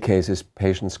 in many cases,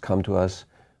 patients come to us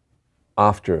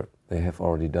after they have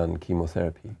already done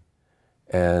chemotherapy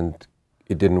and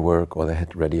it didn't work, or they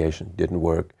had radiation, didn't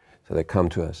work, so they come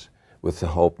to us with the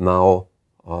hope, now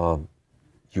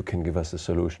you can give us a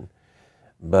solution.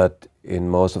 But in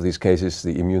most of these cases,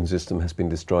 the immune system has been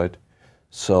destroyed.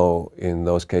 So in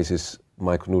those cases,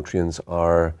 micronutrients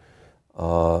are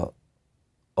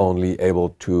only able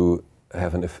to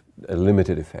have a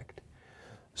limited effect.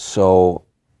 So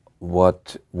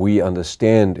what we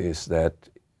understand is that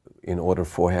in order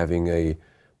for having a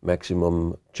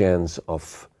maximum chance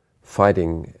of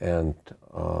fighting and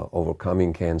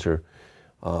overcoming cancer,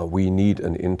 we need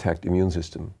an intact immune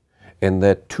system. And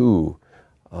that too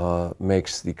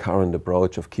makes the current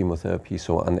approach of chemotherapy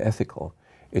so unethical.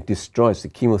 It destroys the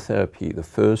chemotherapy, the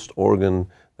first organ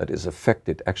that is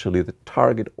affected, actually the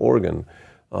target organ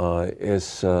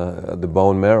is the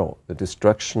bone marrow. The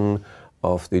destruction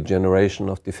of the generation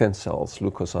of defense cells,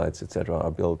 leukocytes, etc.,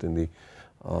 are built in the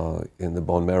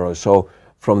bone marrow. So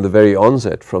from the very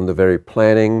onset, from the very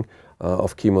planning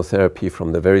of chemotherapy,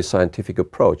 from the very scientific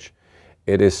approach,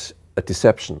 it is a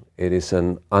deception. It is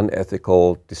an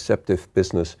unethical, deceptive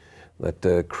business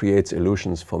that creates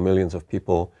illusions for millions of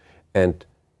people, and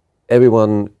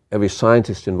every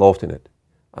scientist involved in it.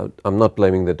 I'm not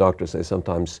blaming the doctors. They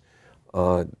sometimes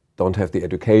don't have the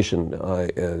education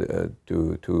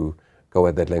to go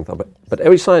at that length. But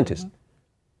every scientist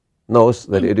knows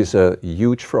that it is a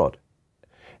huge fraud.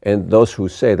 And those who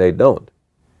say they don't,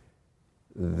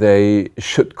 they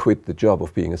should quit the job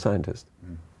of being a scientist.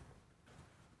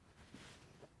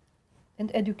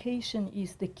 And education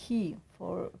is the key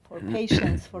for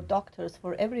patients, for doctors,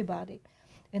 for everybody.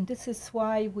 And this is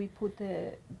why we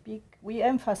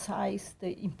emphasize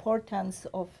the importance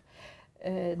of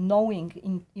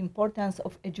importance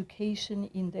of education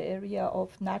in the area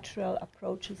of natural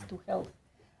approaches to health.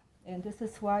 And this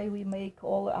is why we make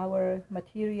all our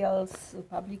materials,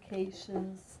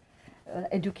 publications,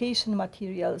 education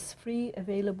materials free,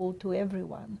 available to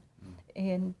everyone.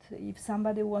 And if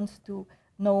somebody wants to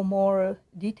know more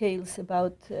details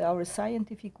about our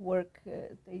scientific work,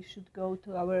 they should go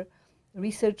to our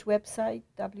research website,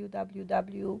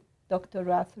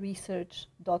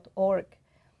 www.drrathresearch.org,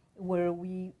 where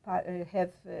we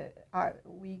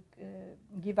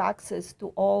give access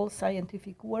to all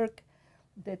scientific work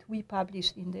that we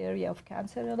published in the area of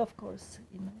cancer, and of course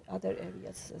in other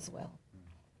areas as well.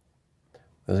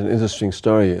 There's an interesting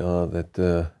story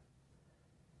that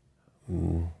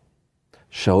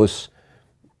shows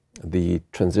the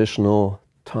transitional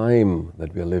time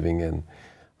that we are living in.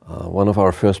 One of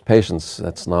our first patients,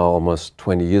 that's now almost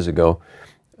 20 years ago,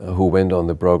 who went on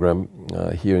the program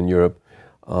here in Europe,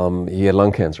 he had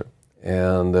lung cancer,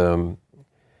 and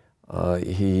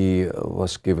he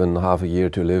was given half a year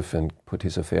to live and put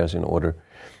his affairs in order,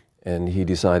 and he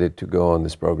decided to go on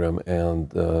this program,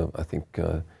 and I think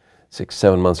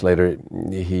 6-7 months later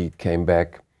he came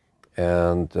back,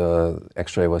 and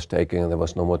x-ray was taken and there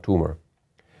was no more tumor.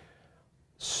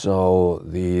 So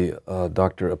the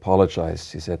doctor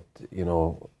apologized. He said, you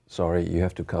know, sorry, you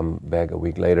have to come back a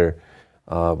week later.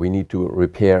 We need to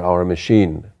repair our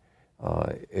machine.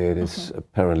 It is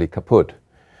apparently kaputt,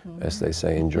 as they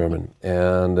say in German.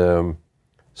 And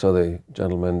so the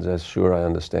gentleman says, sure, I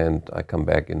understand. I come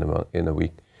back in a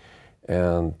week.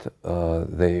 And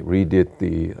they redid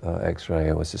the x-ray.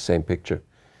 It was the same picture.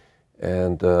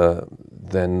 And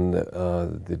then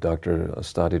the doctor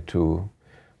started to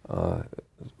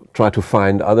try to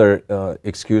find other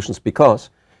excuses, because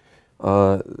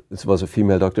this was a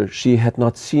female doctor. She had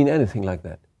not seen anything like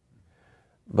that.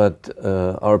 But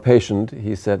our patient,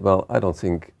 he said, well, I don't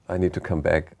think I need to come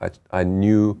back. I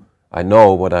knew I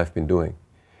know what I've been doing.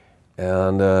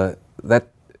 And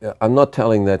I'm not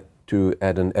telling that to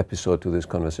add an episode to this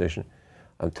conversation.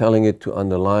 I'm telling it to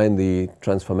underline the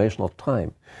transformational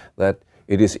time, that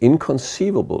it is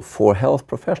inconceivable for health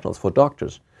professionals, for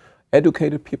doctors,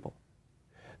 educated people,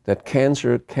 that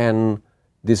cancer can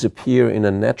disappear in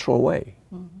a natural way,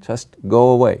 just go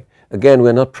away. Again,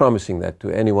 we're not promising that to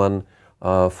anyone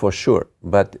for sure,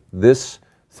 but this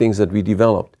things that we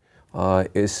developed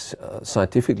is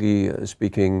scientifically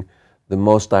speaking the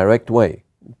most direct way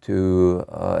to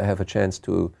have a chance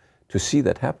to see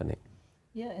that happening.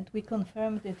 Yeah, and we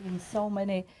confirmed it in so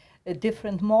many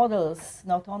different models,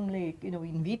 not only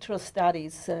in vitro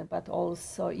studies, but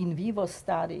also in vivo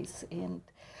studies, and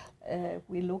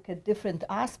we look at different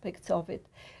aspects of it,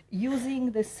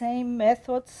 using the same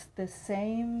methods, the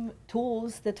same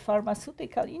tools that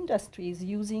pharmaceutical industry is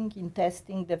using in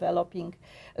testing, developing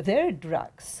their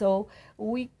drugs. So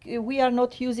we are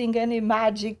not using any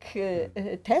magic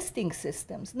testing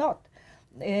systems, not.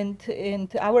 And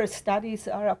our studies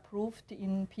are approved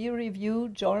in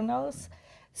peer-reviewed journals.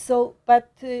 So,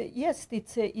 but yes,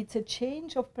 it's a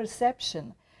change of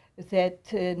perception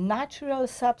that natural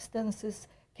substances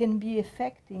can be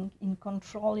effective in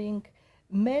controlling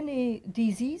many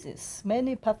diseases,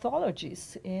 many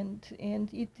pathologies, and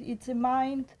it's a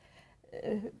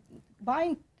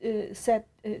mindset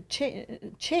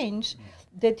change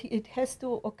that it has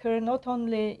to occur not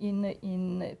only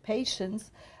in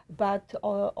patients, but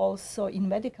also in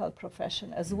medical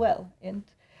profession as well. And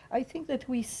I think that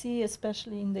we see,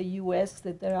 especially in the US,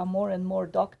 that there are more and more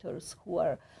doctors who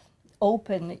are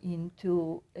open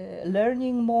into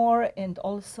learning more and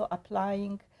also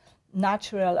applying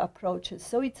natural approaches.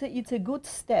 So it's a good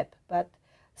step, but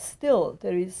still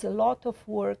there is a lot of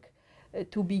work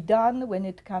to be done when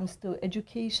it comes to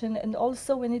education, and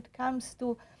also when it comes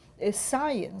to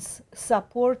science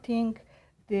supporting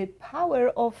the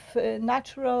power of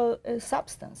natural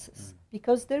substances,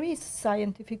 because there is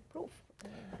scientific proof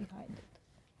behind it.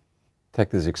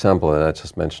 Take this example that I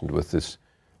just mentioned with this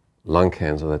lung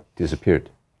cancer that disappeared,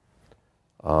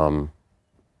 and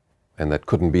that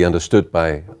couldn't be understood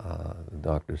by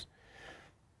doctors.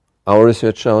 Our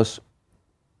research shows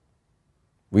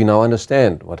we now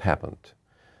understand what happened,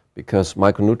 because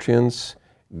micronutrients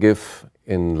give,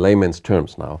 in layman's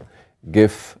terms now,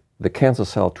 give the cancer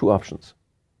cell two options.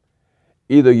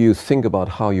 Either you think about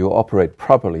how you operate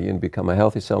properly and become a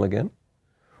healthy cell again,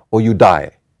 or you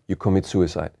die, you commit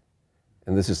suicide.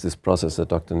 And this is this process that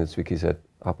Dr. Niedzwiecki said,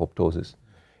 apoptosis.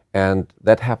 And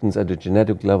that happens at a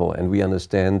genetic level, and we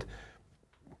understand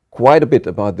quite a bit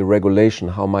about the regulation,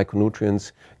 how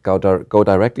micronutrients go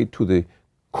directly to the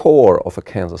core of a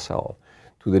cancer cell,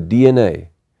 to the DNA,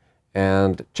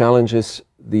 and challenges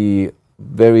the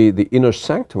inner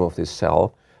sanctum of this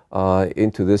cell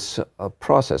into this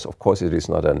process. Of course, it is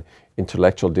not an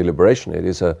intellectual deliberation, it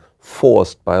is a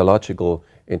forced biological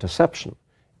interception.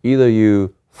 Either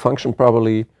you function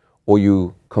properly or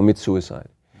you commit suicide.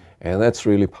 And that's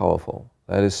really powerful.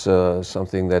 That is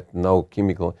something that no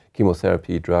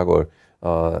chemotherapy drug or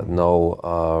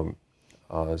no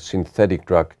synthetic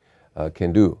drug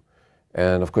can do.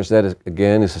 And of course that is,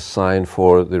 again, is a sign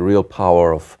for the real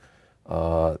power of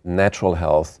natural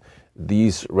health.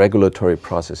 These regulatory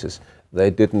processes, they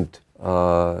didn't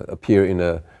appear in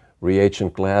a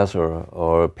reagent glass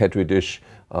or a petri dish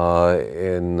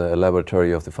in a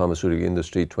laboratory of the pharmaceutical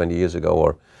industry 20 years ago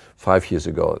or 5 years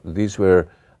ago. These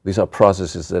are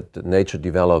processes that nature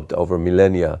developed over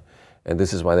millennia, and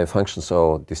this is why they function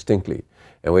so distinctly.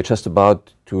 And we're just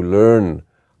about to learn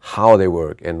how they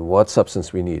work and what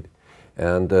substance we need.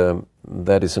 And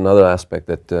that is another aspect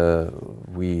that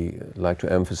we like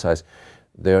to emphasize.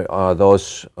 There are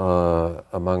those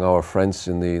among our friends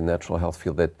in the natural health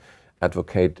field that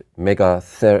advocate mega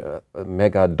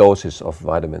doses of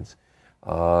vitamins,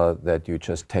 that you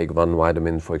just take one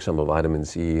vitamin, for example vitamin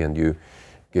C, and you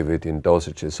give it in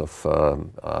dosages of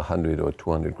 100 or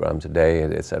 200 grams a day,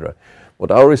 etc.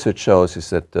 What our research shows is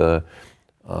that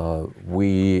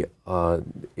we,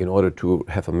 in order to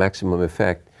have a maximum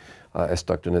effect, as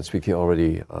Dr. Niedzwiecki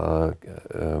already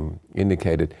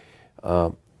indicated,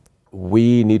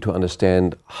 we need to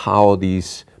understand how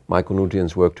these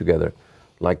micronutrients work together,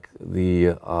 like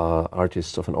the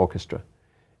artists of an orchestra.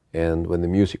 And when the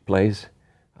music plays,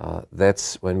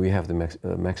 that's when we have the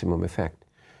maximum effect.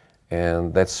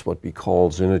 And that's what we call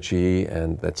synergy,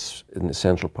 and that's an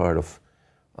essential part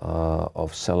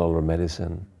of cellular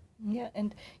medicine. Yeah,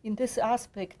 and in this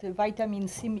aspect, vitamin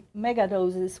C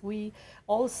megadoses, we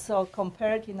also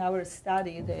compared in our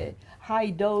study the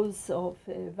high dose of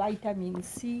vitamin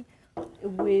C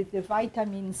with the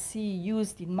vitamin C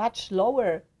used in much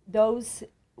lower those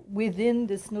within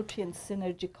this nutrient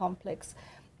synergy complex,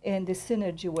 and the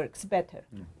synergy works better.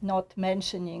 Not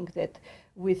mentioning that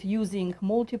with using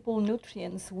multiple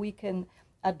nutrients, we can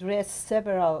address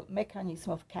several mechanisms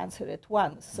of cancer at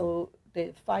once. So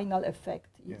the final effect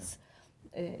is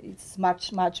it's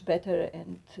much better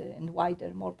and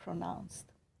wider, more pronounced.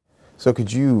 So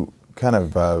could you kind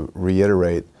of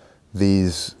reiterate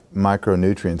these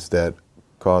micronutrients that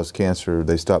cause cancer?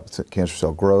 They stop cancer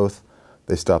cell growth,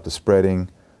 they stop the spreading,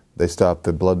 they stop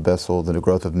the blood vessel, the new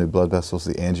growth of new blood vessels,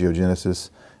 the angiogenesis,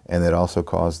 and that also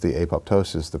cause the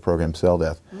apoptosis, the programmed cell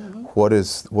death. What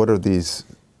are these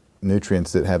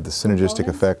nutrients that have the synergistic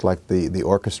effect, like the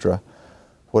orchestra?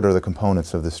 What are the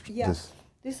components of this?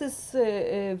 This is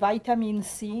vitamin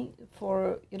C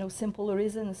for simple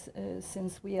reasons,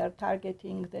 since we are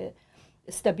targeting the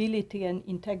stability and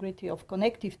integrity of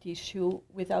connective tissue.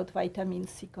 Without vitamin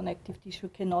C, connective tissue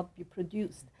cannot be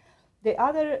produced. The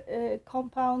other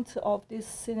compound of this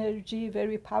synergy,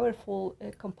 very powerful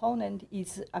component,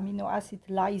 is amino acid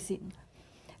lysine.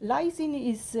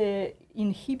 Lysine is an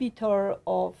inhibitor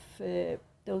of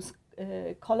those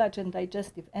collagen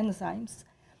digestive enzymes,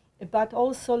 but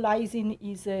also lysine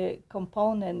is a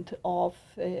component of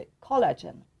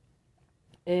collagen.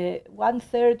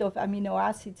 1/3 of amino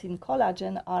acids in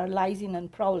collagen are lysine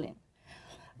and proline.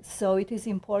 So it is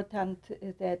important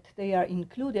that they are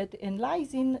included. And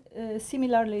lysine,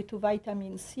 similarly to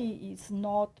vitamin C, is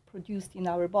not produced in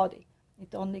our body.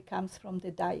 It only comes from the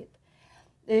diet.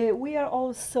 We are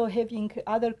also having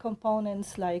other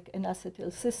components like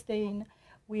N-Acetylcystine.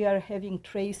 We are having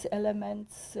trace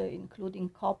elements, including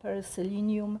copper,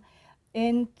 selenium,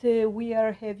 and we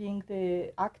are having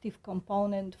the active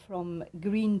component from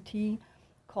green tea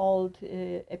called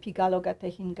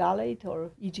epigallocatechin gallate,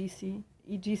 or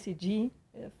EGCG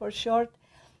for short,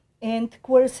 and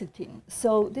quercetin.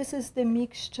 So this is the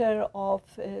mixture of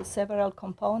several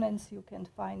components. You can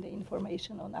find the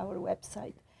information on our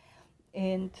website.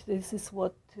 And this is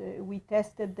what we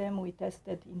tested them. We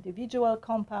tested individual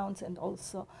compounds, and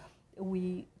also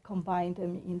we combined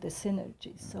them in the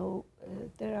synergy. So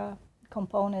there are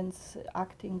components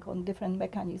acting on different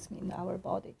mechanisms in our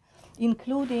body,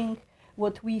 including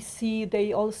what we see.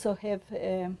 They also have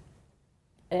an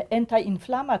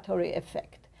anti-inflammatory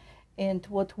effect. And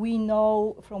what we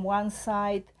know from one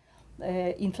side,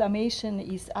 inflammation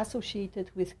is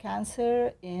associated with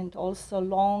cancer, and also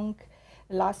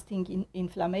long-lasting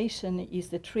inflammation is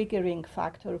the triggering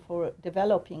factor for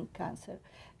developing cancer.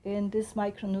 And these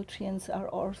micronutrients are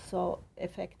also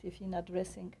effective in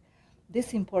addressing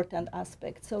this important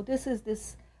aspect. So this is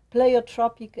this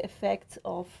pleiotropic effect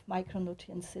of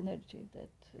micronutrient synergy that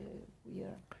we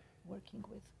are working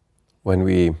with. When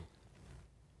we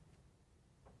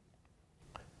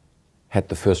had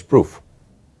the first proof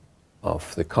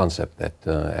of the concept that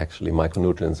actually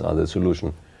micronutrients are the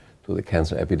solution to the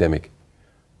cancer epidemic,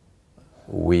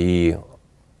 we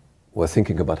were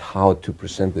thinking about how to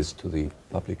present this to the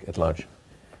public at large.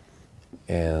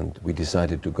 And we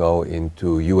decided to go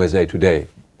into USA Today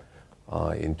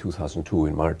in 2002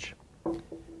 in March,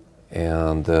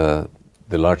 and the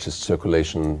largest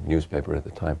circulation newspaper at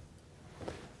the time.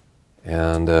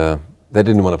 And they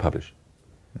didn't want to publish.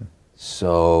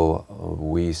 So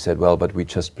we said, well, but we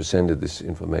just presented this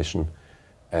information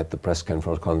at the breast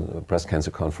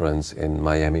cancer conference in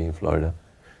Miami, in Florida.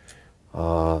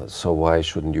 So why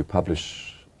shouldn't you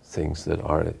publish things that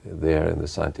are there in the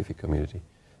scientific community?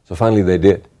 So finally they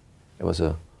did. There was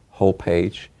a whole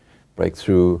page,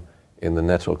 breakthrough in the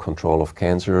natural control of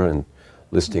cancer, and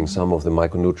listing some of the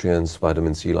micronutrients,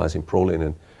 vitamin C, lysine,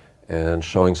 proline, and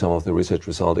showing some of the research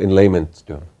result in layman's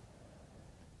terms.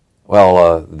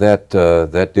 Well, that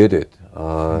did it.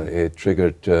 It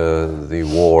triggered the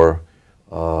war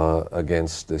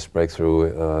against this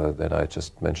breakthrough that I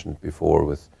just mentioned before,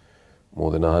 with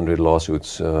more than 100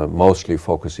 lawsuits, mostly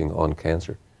focusing on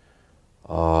cancer.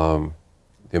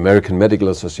 The American Medical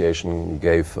Association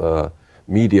gave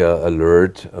media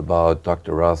alert about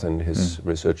Dr. Rath and his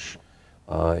research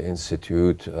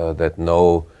institute that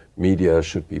no media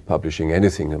should be publishing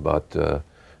anything about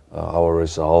our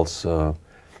results.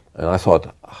 And I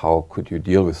thought, how could you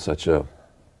deal with such an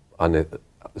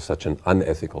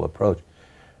unethical approach?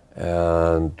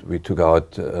 And we took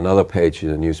out another page in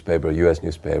a newspaper, a US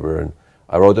newspaper, and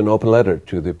I wrote an open letter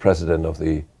to the president of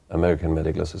the American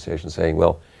Medical Association saying,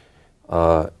 well,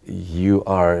 you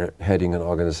are heading an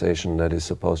organization that is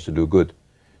supposed to do good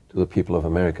to the people of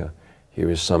America. Here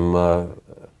is some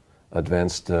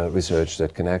advanced research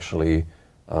that can actually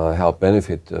help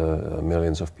benefit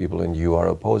millions of people, and you are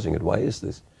opposing it. Why is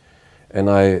this? And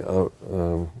I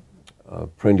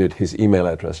printed his email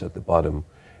address at the bottom,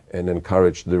 and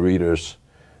encourage the readers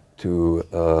to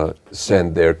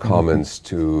send their comments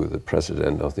to the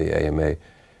president of the AMA.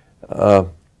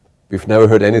 We've never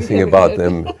heard anything about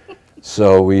them,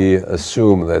 so we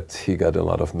assume that he got a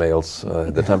lot of mails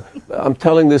at the time. I'm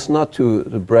telling this not to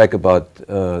brag about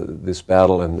this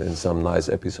battle and some nice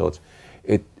episodes.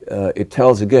 It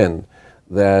tells again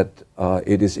that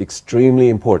it is extremely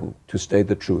important to state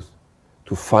the truth,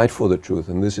 to fight for the truth,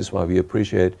 and this is why we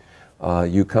appreciate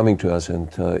you coming to us and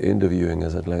interviewing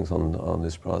us at length on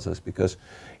this process, because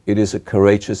it is a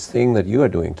courageous thing that you are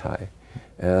doing, Ty,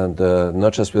 and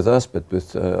not just with us, but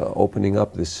with opening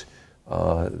up this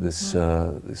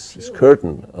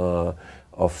curtain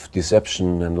of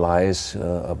deception and lies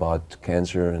about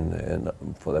cancer and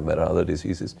for that matter other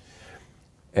diseases,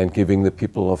 and giving the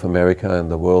people of America and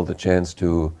the world a chance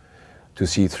to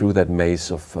see through that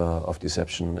maze of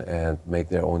deception and make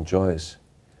their own choice.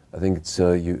 I think it's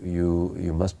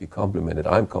you must be complimented.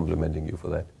 I'm complimenting you for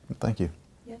that. Thank you.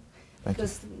 Yeah, Thank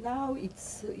because now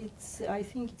it's I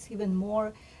think it's even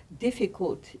more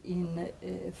difficult in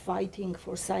fighting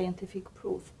for scientific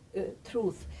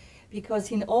truth,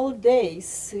 because in old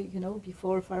days, you know,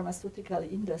 before pharmaceutical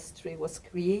industry was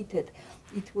created,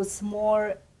 it was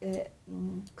more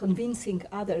convincing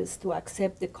others to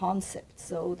accept the concept.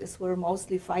 So this were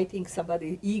mostly fighting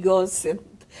somebody's egos and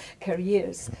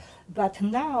careers. But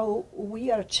now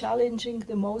we are challenging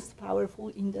the most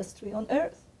powerful industry on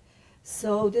earth.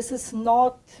 So this is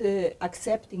not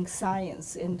accepting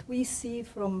science, and we see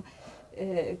from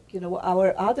you know,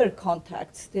 our other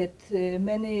contacts that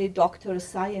many doctors,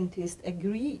 scientists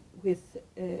agree with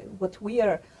what we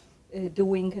are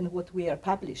doing and what we are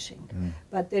publishing.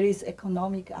 But there is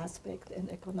economic aspect and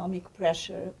economic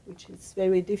pressure, which is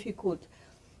very difficult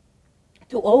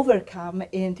to overcome,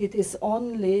 and it is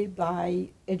only by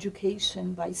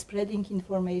education, by spreading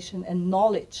information and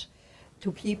knowledge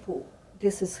to people.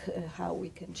 This is how we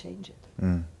can change it.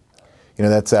 You know,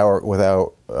 that's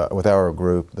with our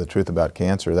group, The Truth About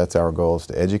Cancer, that's our goal, is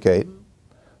to educate,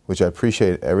 which I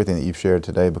appreciate everything that you've shared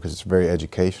today because it's very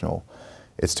educational.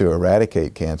 It's to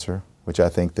eradicate cancer, which I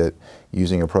think that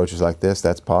using approaches like this,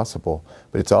 that's possible.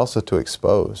 But it's also to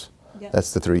expose. Yeah.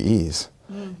 That's the 3 E's.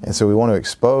 And so we want to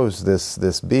expose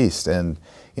this beast. And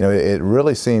you know, it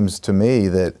really seems to me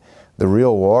that the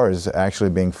real war is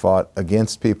actually being fought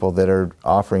against people that are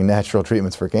offering natural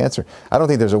treatments for cancer. I don't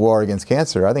think there's a war against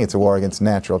cancer. I think it's a war against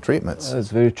natural treatments.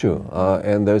 That's very true.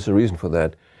 And there's a reason for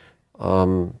that.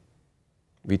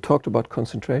 We talked about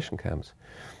concentration camps.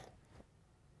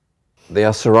 They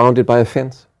are surrounded by a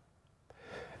fence.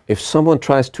 If someone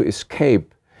tries to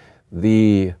escape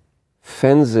the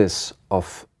fences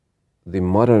of the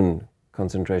modern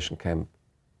concentration camp,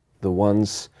 the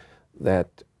ones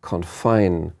that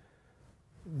confine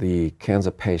the cancer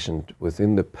patient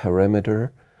within the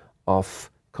perimeter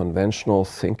of conventional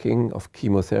thinking, of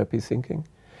chemotherapy thinking,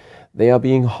 they are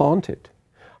being haunted.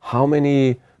 How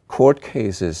many court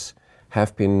cases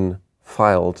have been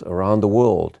filed around the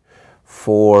world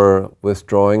for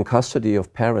withdrawing custody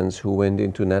of parents who went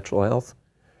into natural health,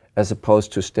 as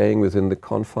opposed to staying within the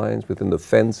confines, within the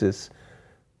fences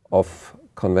of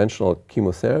conventional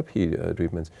chemotherapy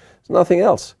treatments? It's nothing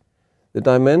else. The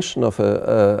dimension of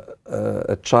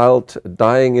a child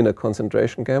dying in a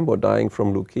concentration camp or dying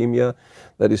from leukemia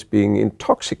that is being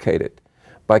intoxicated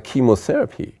by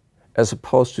chemotherapy as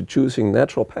opposed to choosing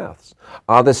natural paths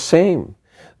are the same.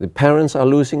 The parents are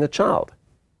losing a child.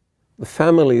 The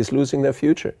family is losing their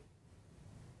future.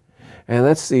 And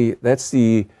that's the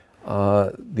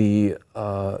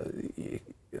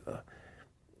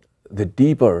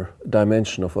deeper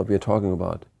dimension of what we're talking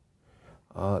about,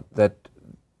 that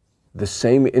the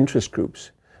same interest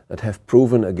groups that have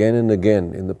proven again and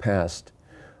again in the past,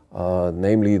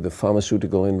 namely the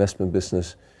pharmaceutical investment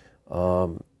business,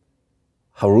 how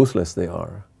ruthless they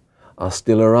are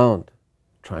still around,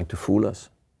 trying to fool us,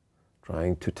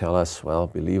 trying to tell us, well,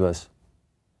 believe us.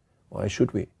 Why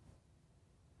should we?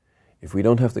 If we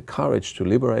don't have the courage to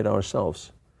liberate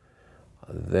ourselves,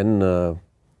 then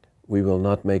we will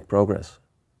not make progress.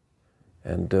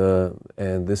 And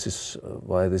this is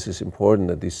why this is important,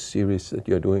 that this series that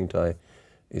you're doing, Ty,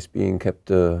 is being kept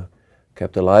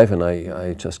alive. And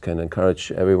I just can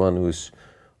encourage everyone who's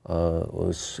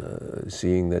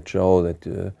seeing that show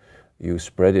that you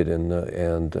spread it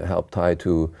and help Ty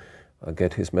to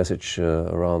get his message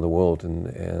around the world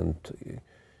and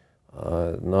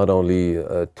not only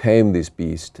tame this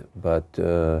beast, but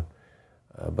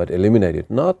eliminate it,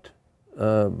 not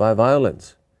by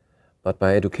violence, but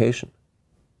by education.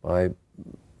 By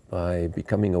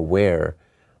becoming aware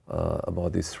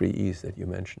about these 3 E's that you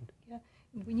mentioned. Yeah,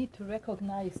 We need to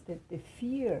recognize that the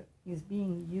fear is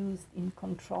being used in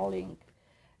controlling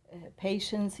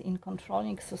patients, in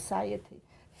controlling society.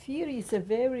 Fear is a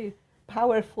very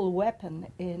powerful weapon,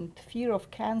 and fear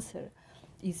of cancer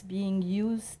is being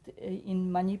used in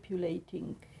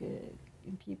manipulating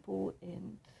people.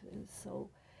 And so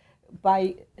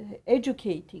by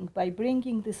educating, by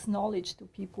bringing this knowledge to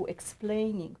people,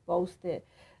 explaining both the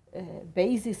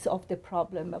basis of the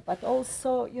problem, but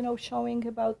also, you know, showing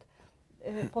about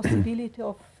possibility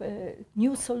of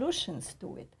new solutions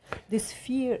to it, this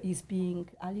fear is being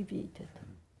alleviated.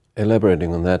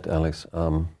 Elaborating on that, Alex,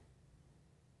 among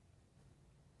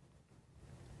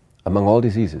all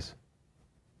diseases,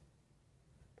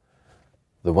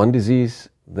 the one disease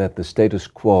that the status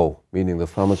quo, meaning the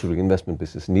pharmaceutical investment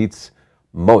business, needs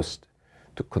most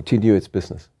to continue its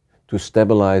business, to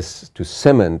stabilize, to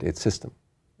cement its system,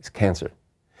 is cancer.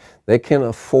 They can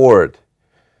afford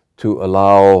to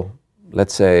allow,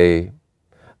 let's say,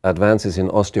 advances in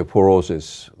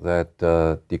osteoporosis that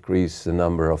decrease the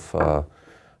number of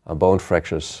bone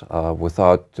fractures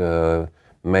without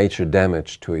major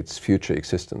damage to its future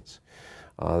existence.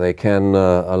 They can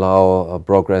allow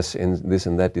progress in this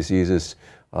and that diseases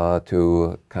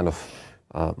to kind of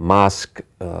mask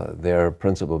their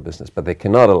principal business, but they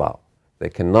cannot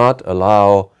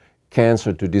allow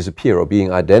cancer to disappear or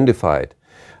being identified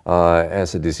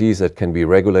as a disease that can be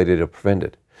regulated or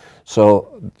prevented.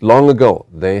 So long ago,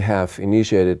 they have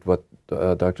initiated what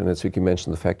Dr. Niedzwiecki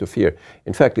mentioned, the fact of fear.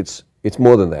 In fact, it's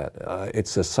more than that.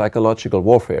 It's a psychological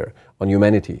warfare on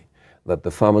humanity that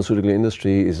the pharmaceutical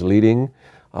industry is leading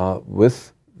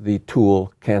with the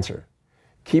tool cancer.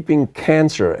 Keeping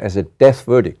cancer as a death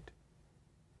verdict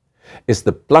is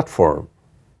the platform,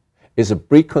 is a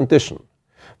precondition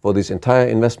for this entire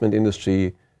investment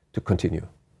industry to continue.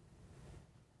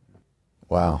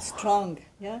 Wow. Strong,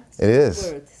 yeah? It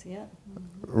is. Words, yeah.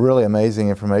 Really amazing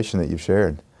information that you've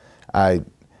shared. I'd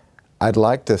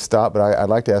like to stop, but I'd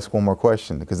like to ask one more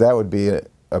question, because that would be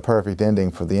a perfect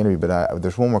ending for the interview. But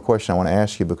there's one more question I want to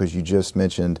ask you, because you just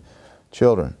mentioned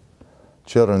children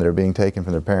that are being taken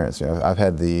from their parents. You know, I've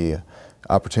had the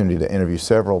opportunity to interview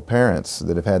several parents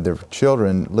that have had their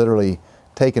children literally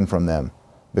taken from them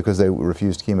because they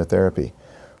refused chemotherapy.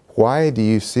 Why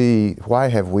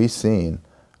have we seen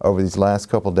over these last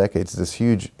couple decades this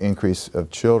huge increase of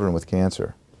children with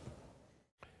cancer?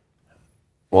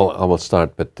 Well, I will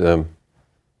start, but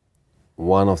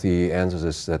one of the answers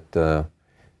is that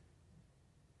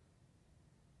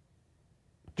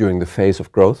during the phase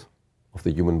of growth of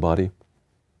the human body,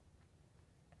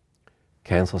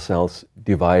 cancer cells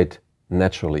divide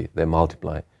naturally, they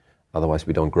multiply, otherwise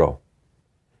we don't grow.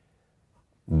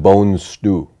 Bones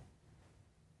do.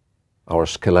 Our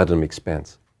skeleton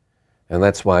expands. And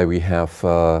that's why we have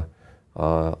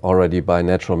already by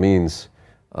natural means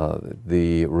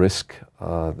the risk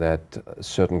that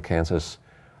certain cancers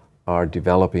are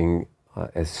developing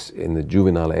as in the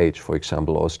juvenile age. For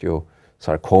example,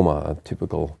 osteosarcoma, a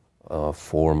typical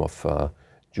form of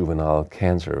juvenile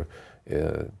cancer,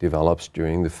 develops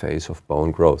during the phase of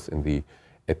bone growth in the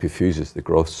epiphysis, the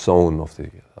growth zone of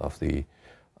the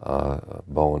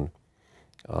bone.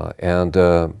 And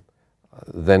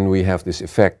then we have this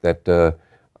effect that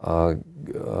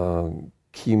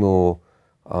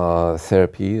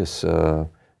chemotherapy is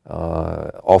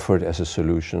offered as a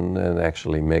solution and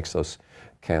actually makes those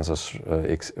cancers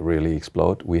really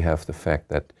explode. We have the fact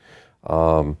that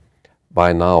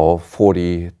by now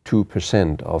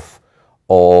 42% of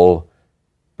all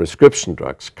prescription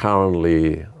drugs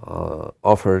currently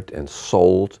offered and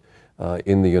sold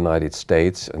in the United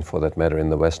States, and for that matter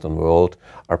in the Western world,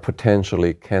 are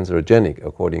potentially cancerogenic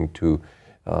according to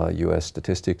US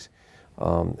statistics.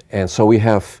 And so we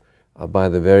have by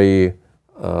the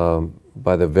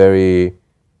very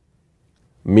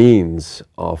means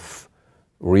of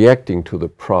reacting to the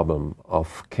problem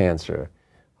of cancer,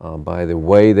 by the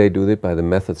way they do it, by the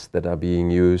methods that are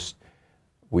being used,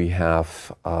 we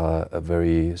have a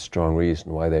very strong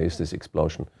reason why there is this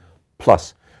explosion.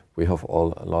 Plus, we have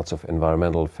lots of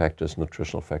environmental factors,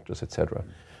 nutritional factors, etc.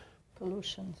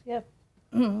 Pollution, yeah.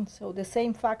 So the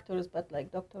same factors, but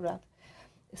like Dr. Rath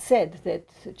said, that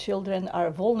children are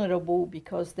vulnerable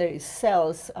because their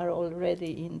cells are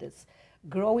already in this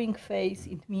growing phase.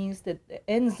 It means that the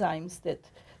enzymes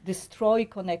that destroy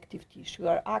connective tissue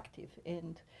are active,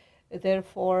 and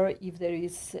therefore, if there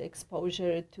is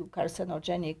exposure to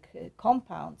carcinogenic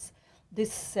compounds,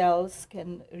 these cells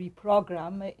can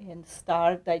reprogram and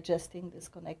start digesting this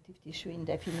connective tissue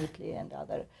indefinitely, and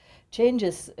other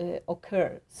changes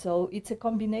occur. So it's a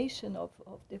combination of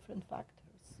different factors.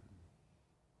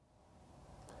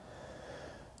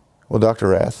 Well, Dr.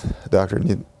 Rath, Dr.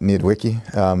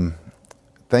 Niedzwiecki,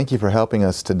 thank you for helping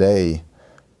us today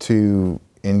to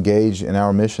engage in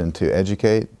our mission to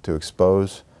educate, to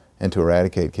expose, and to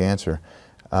eradicate cancer.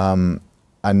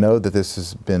 I know that this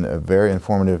has been a very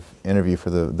informative interview for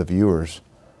the viewers,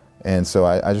 and so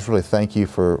I just really thank you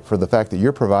for the fact that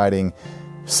you're providing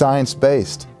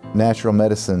science-based natural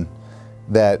medicine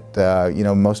that you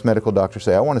know, most medical doctors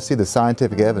say, I want to see the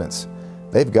scientific evidence.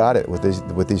 They've got it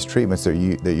with these treatments that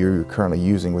you're currently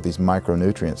using with these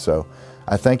micronutrients. So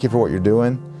I thank you for what you're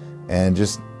doing, and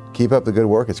just keep up the good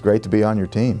work. It's great to be on your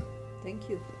team. Thank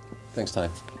you. Thanks, Ty.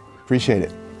 Appreciate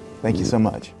it. Thank you so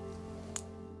much.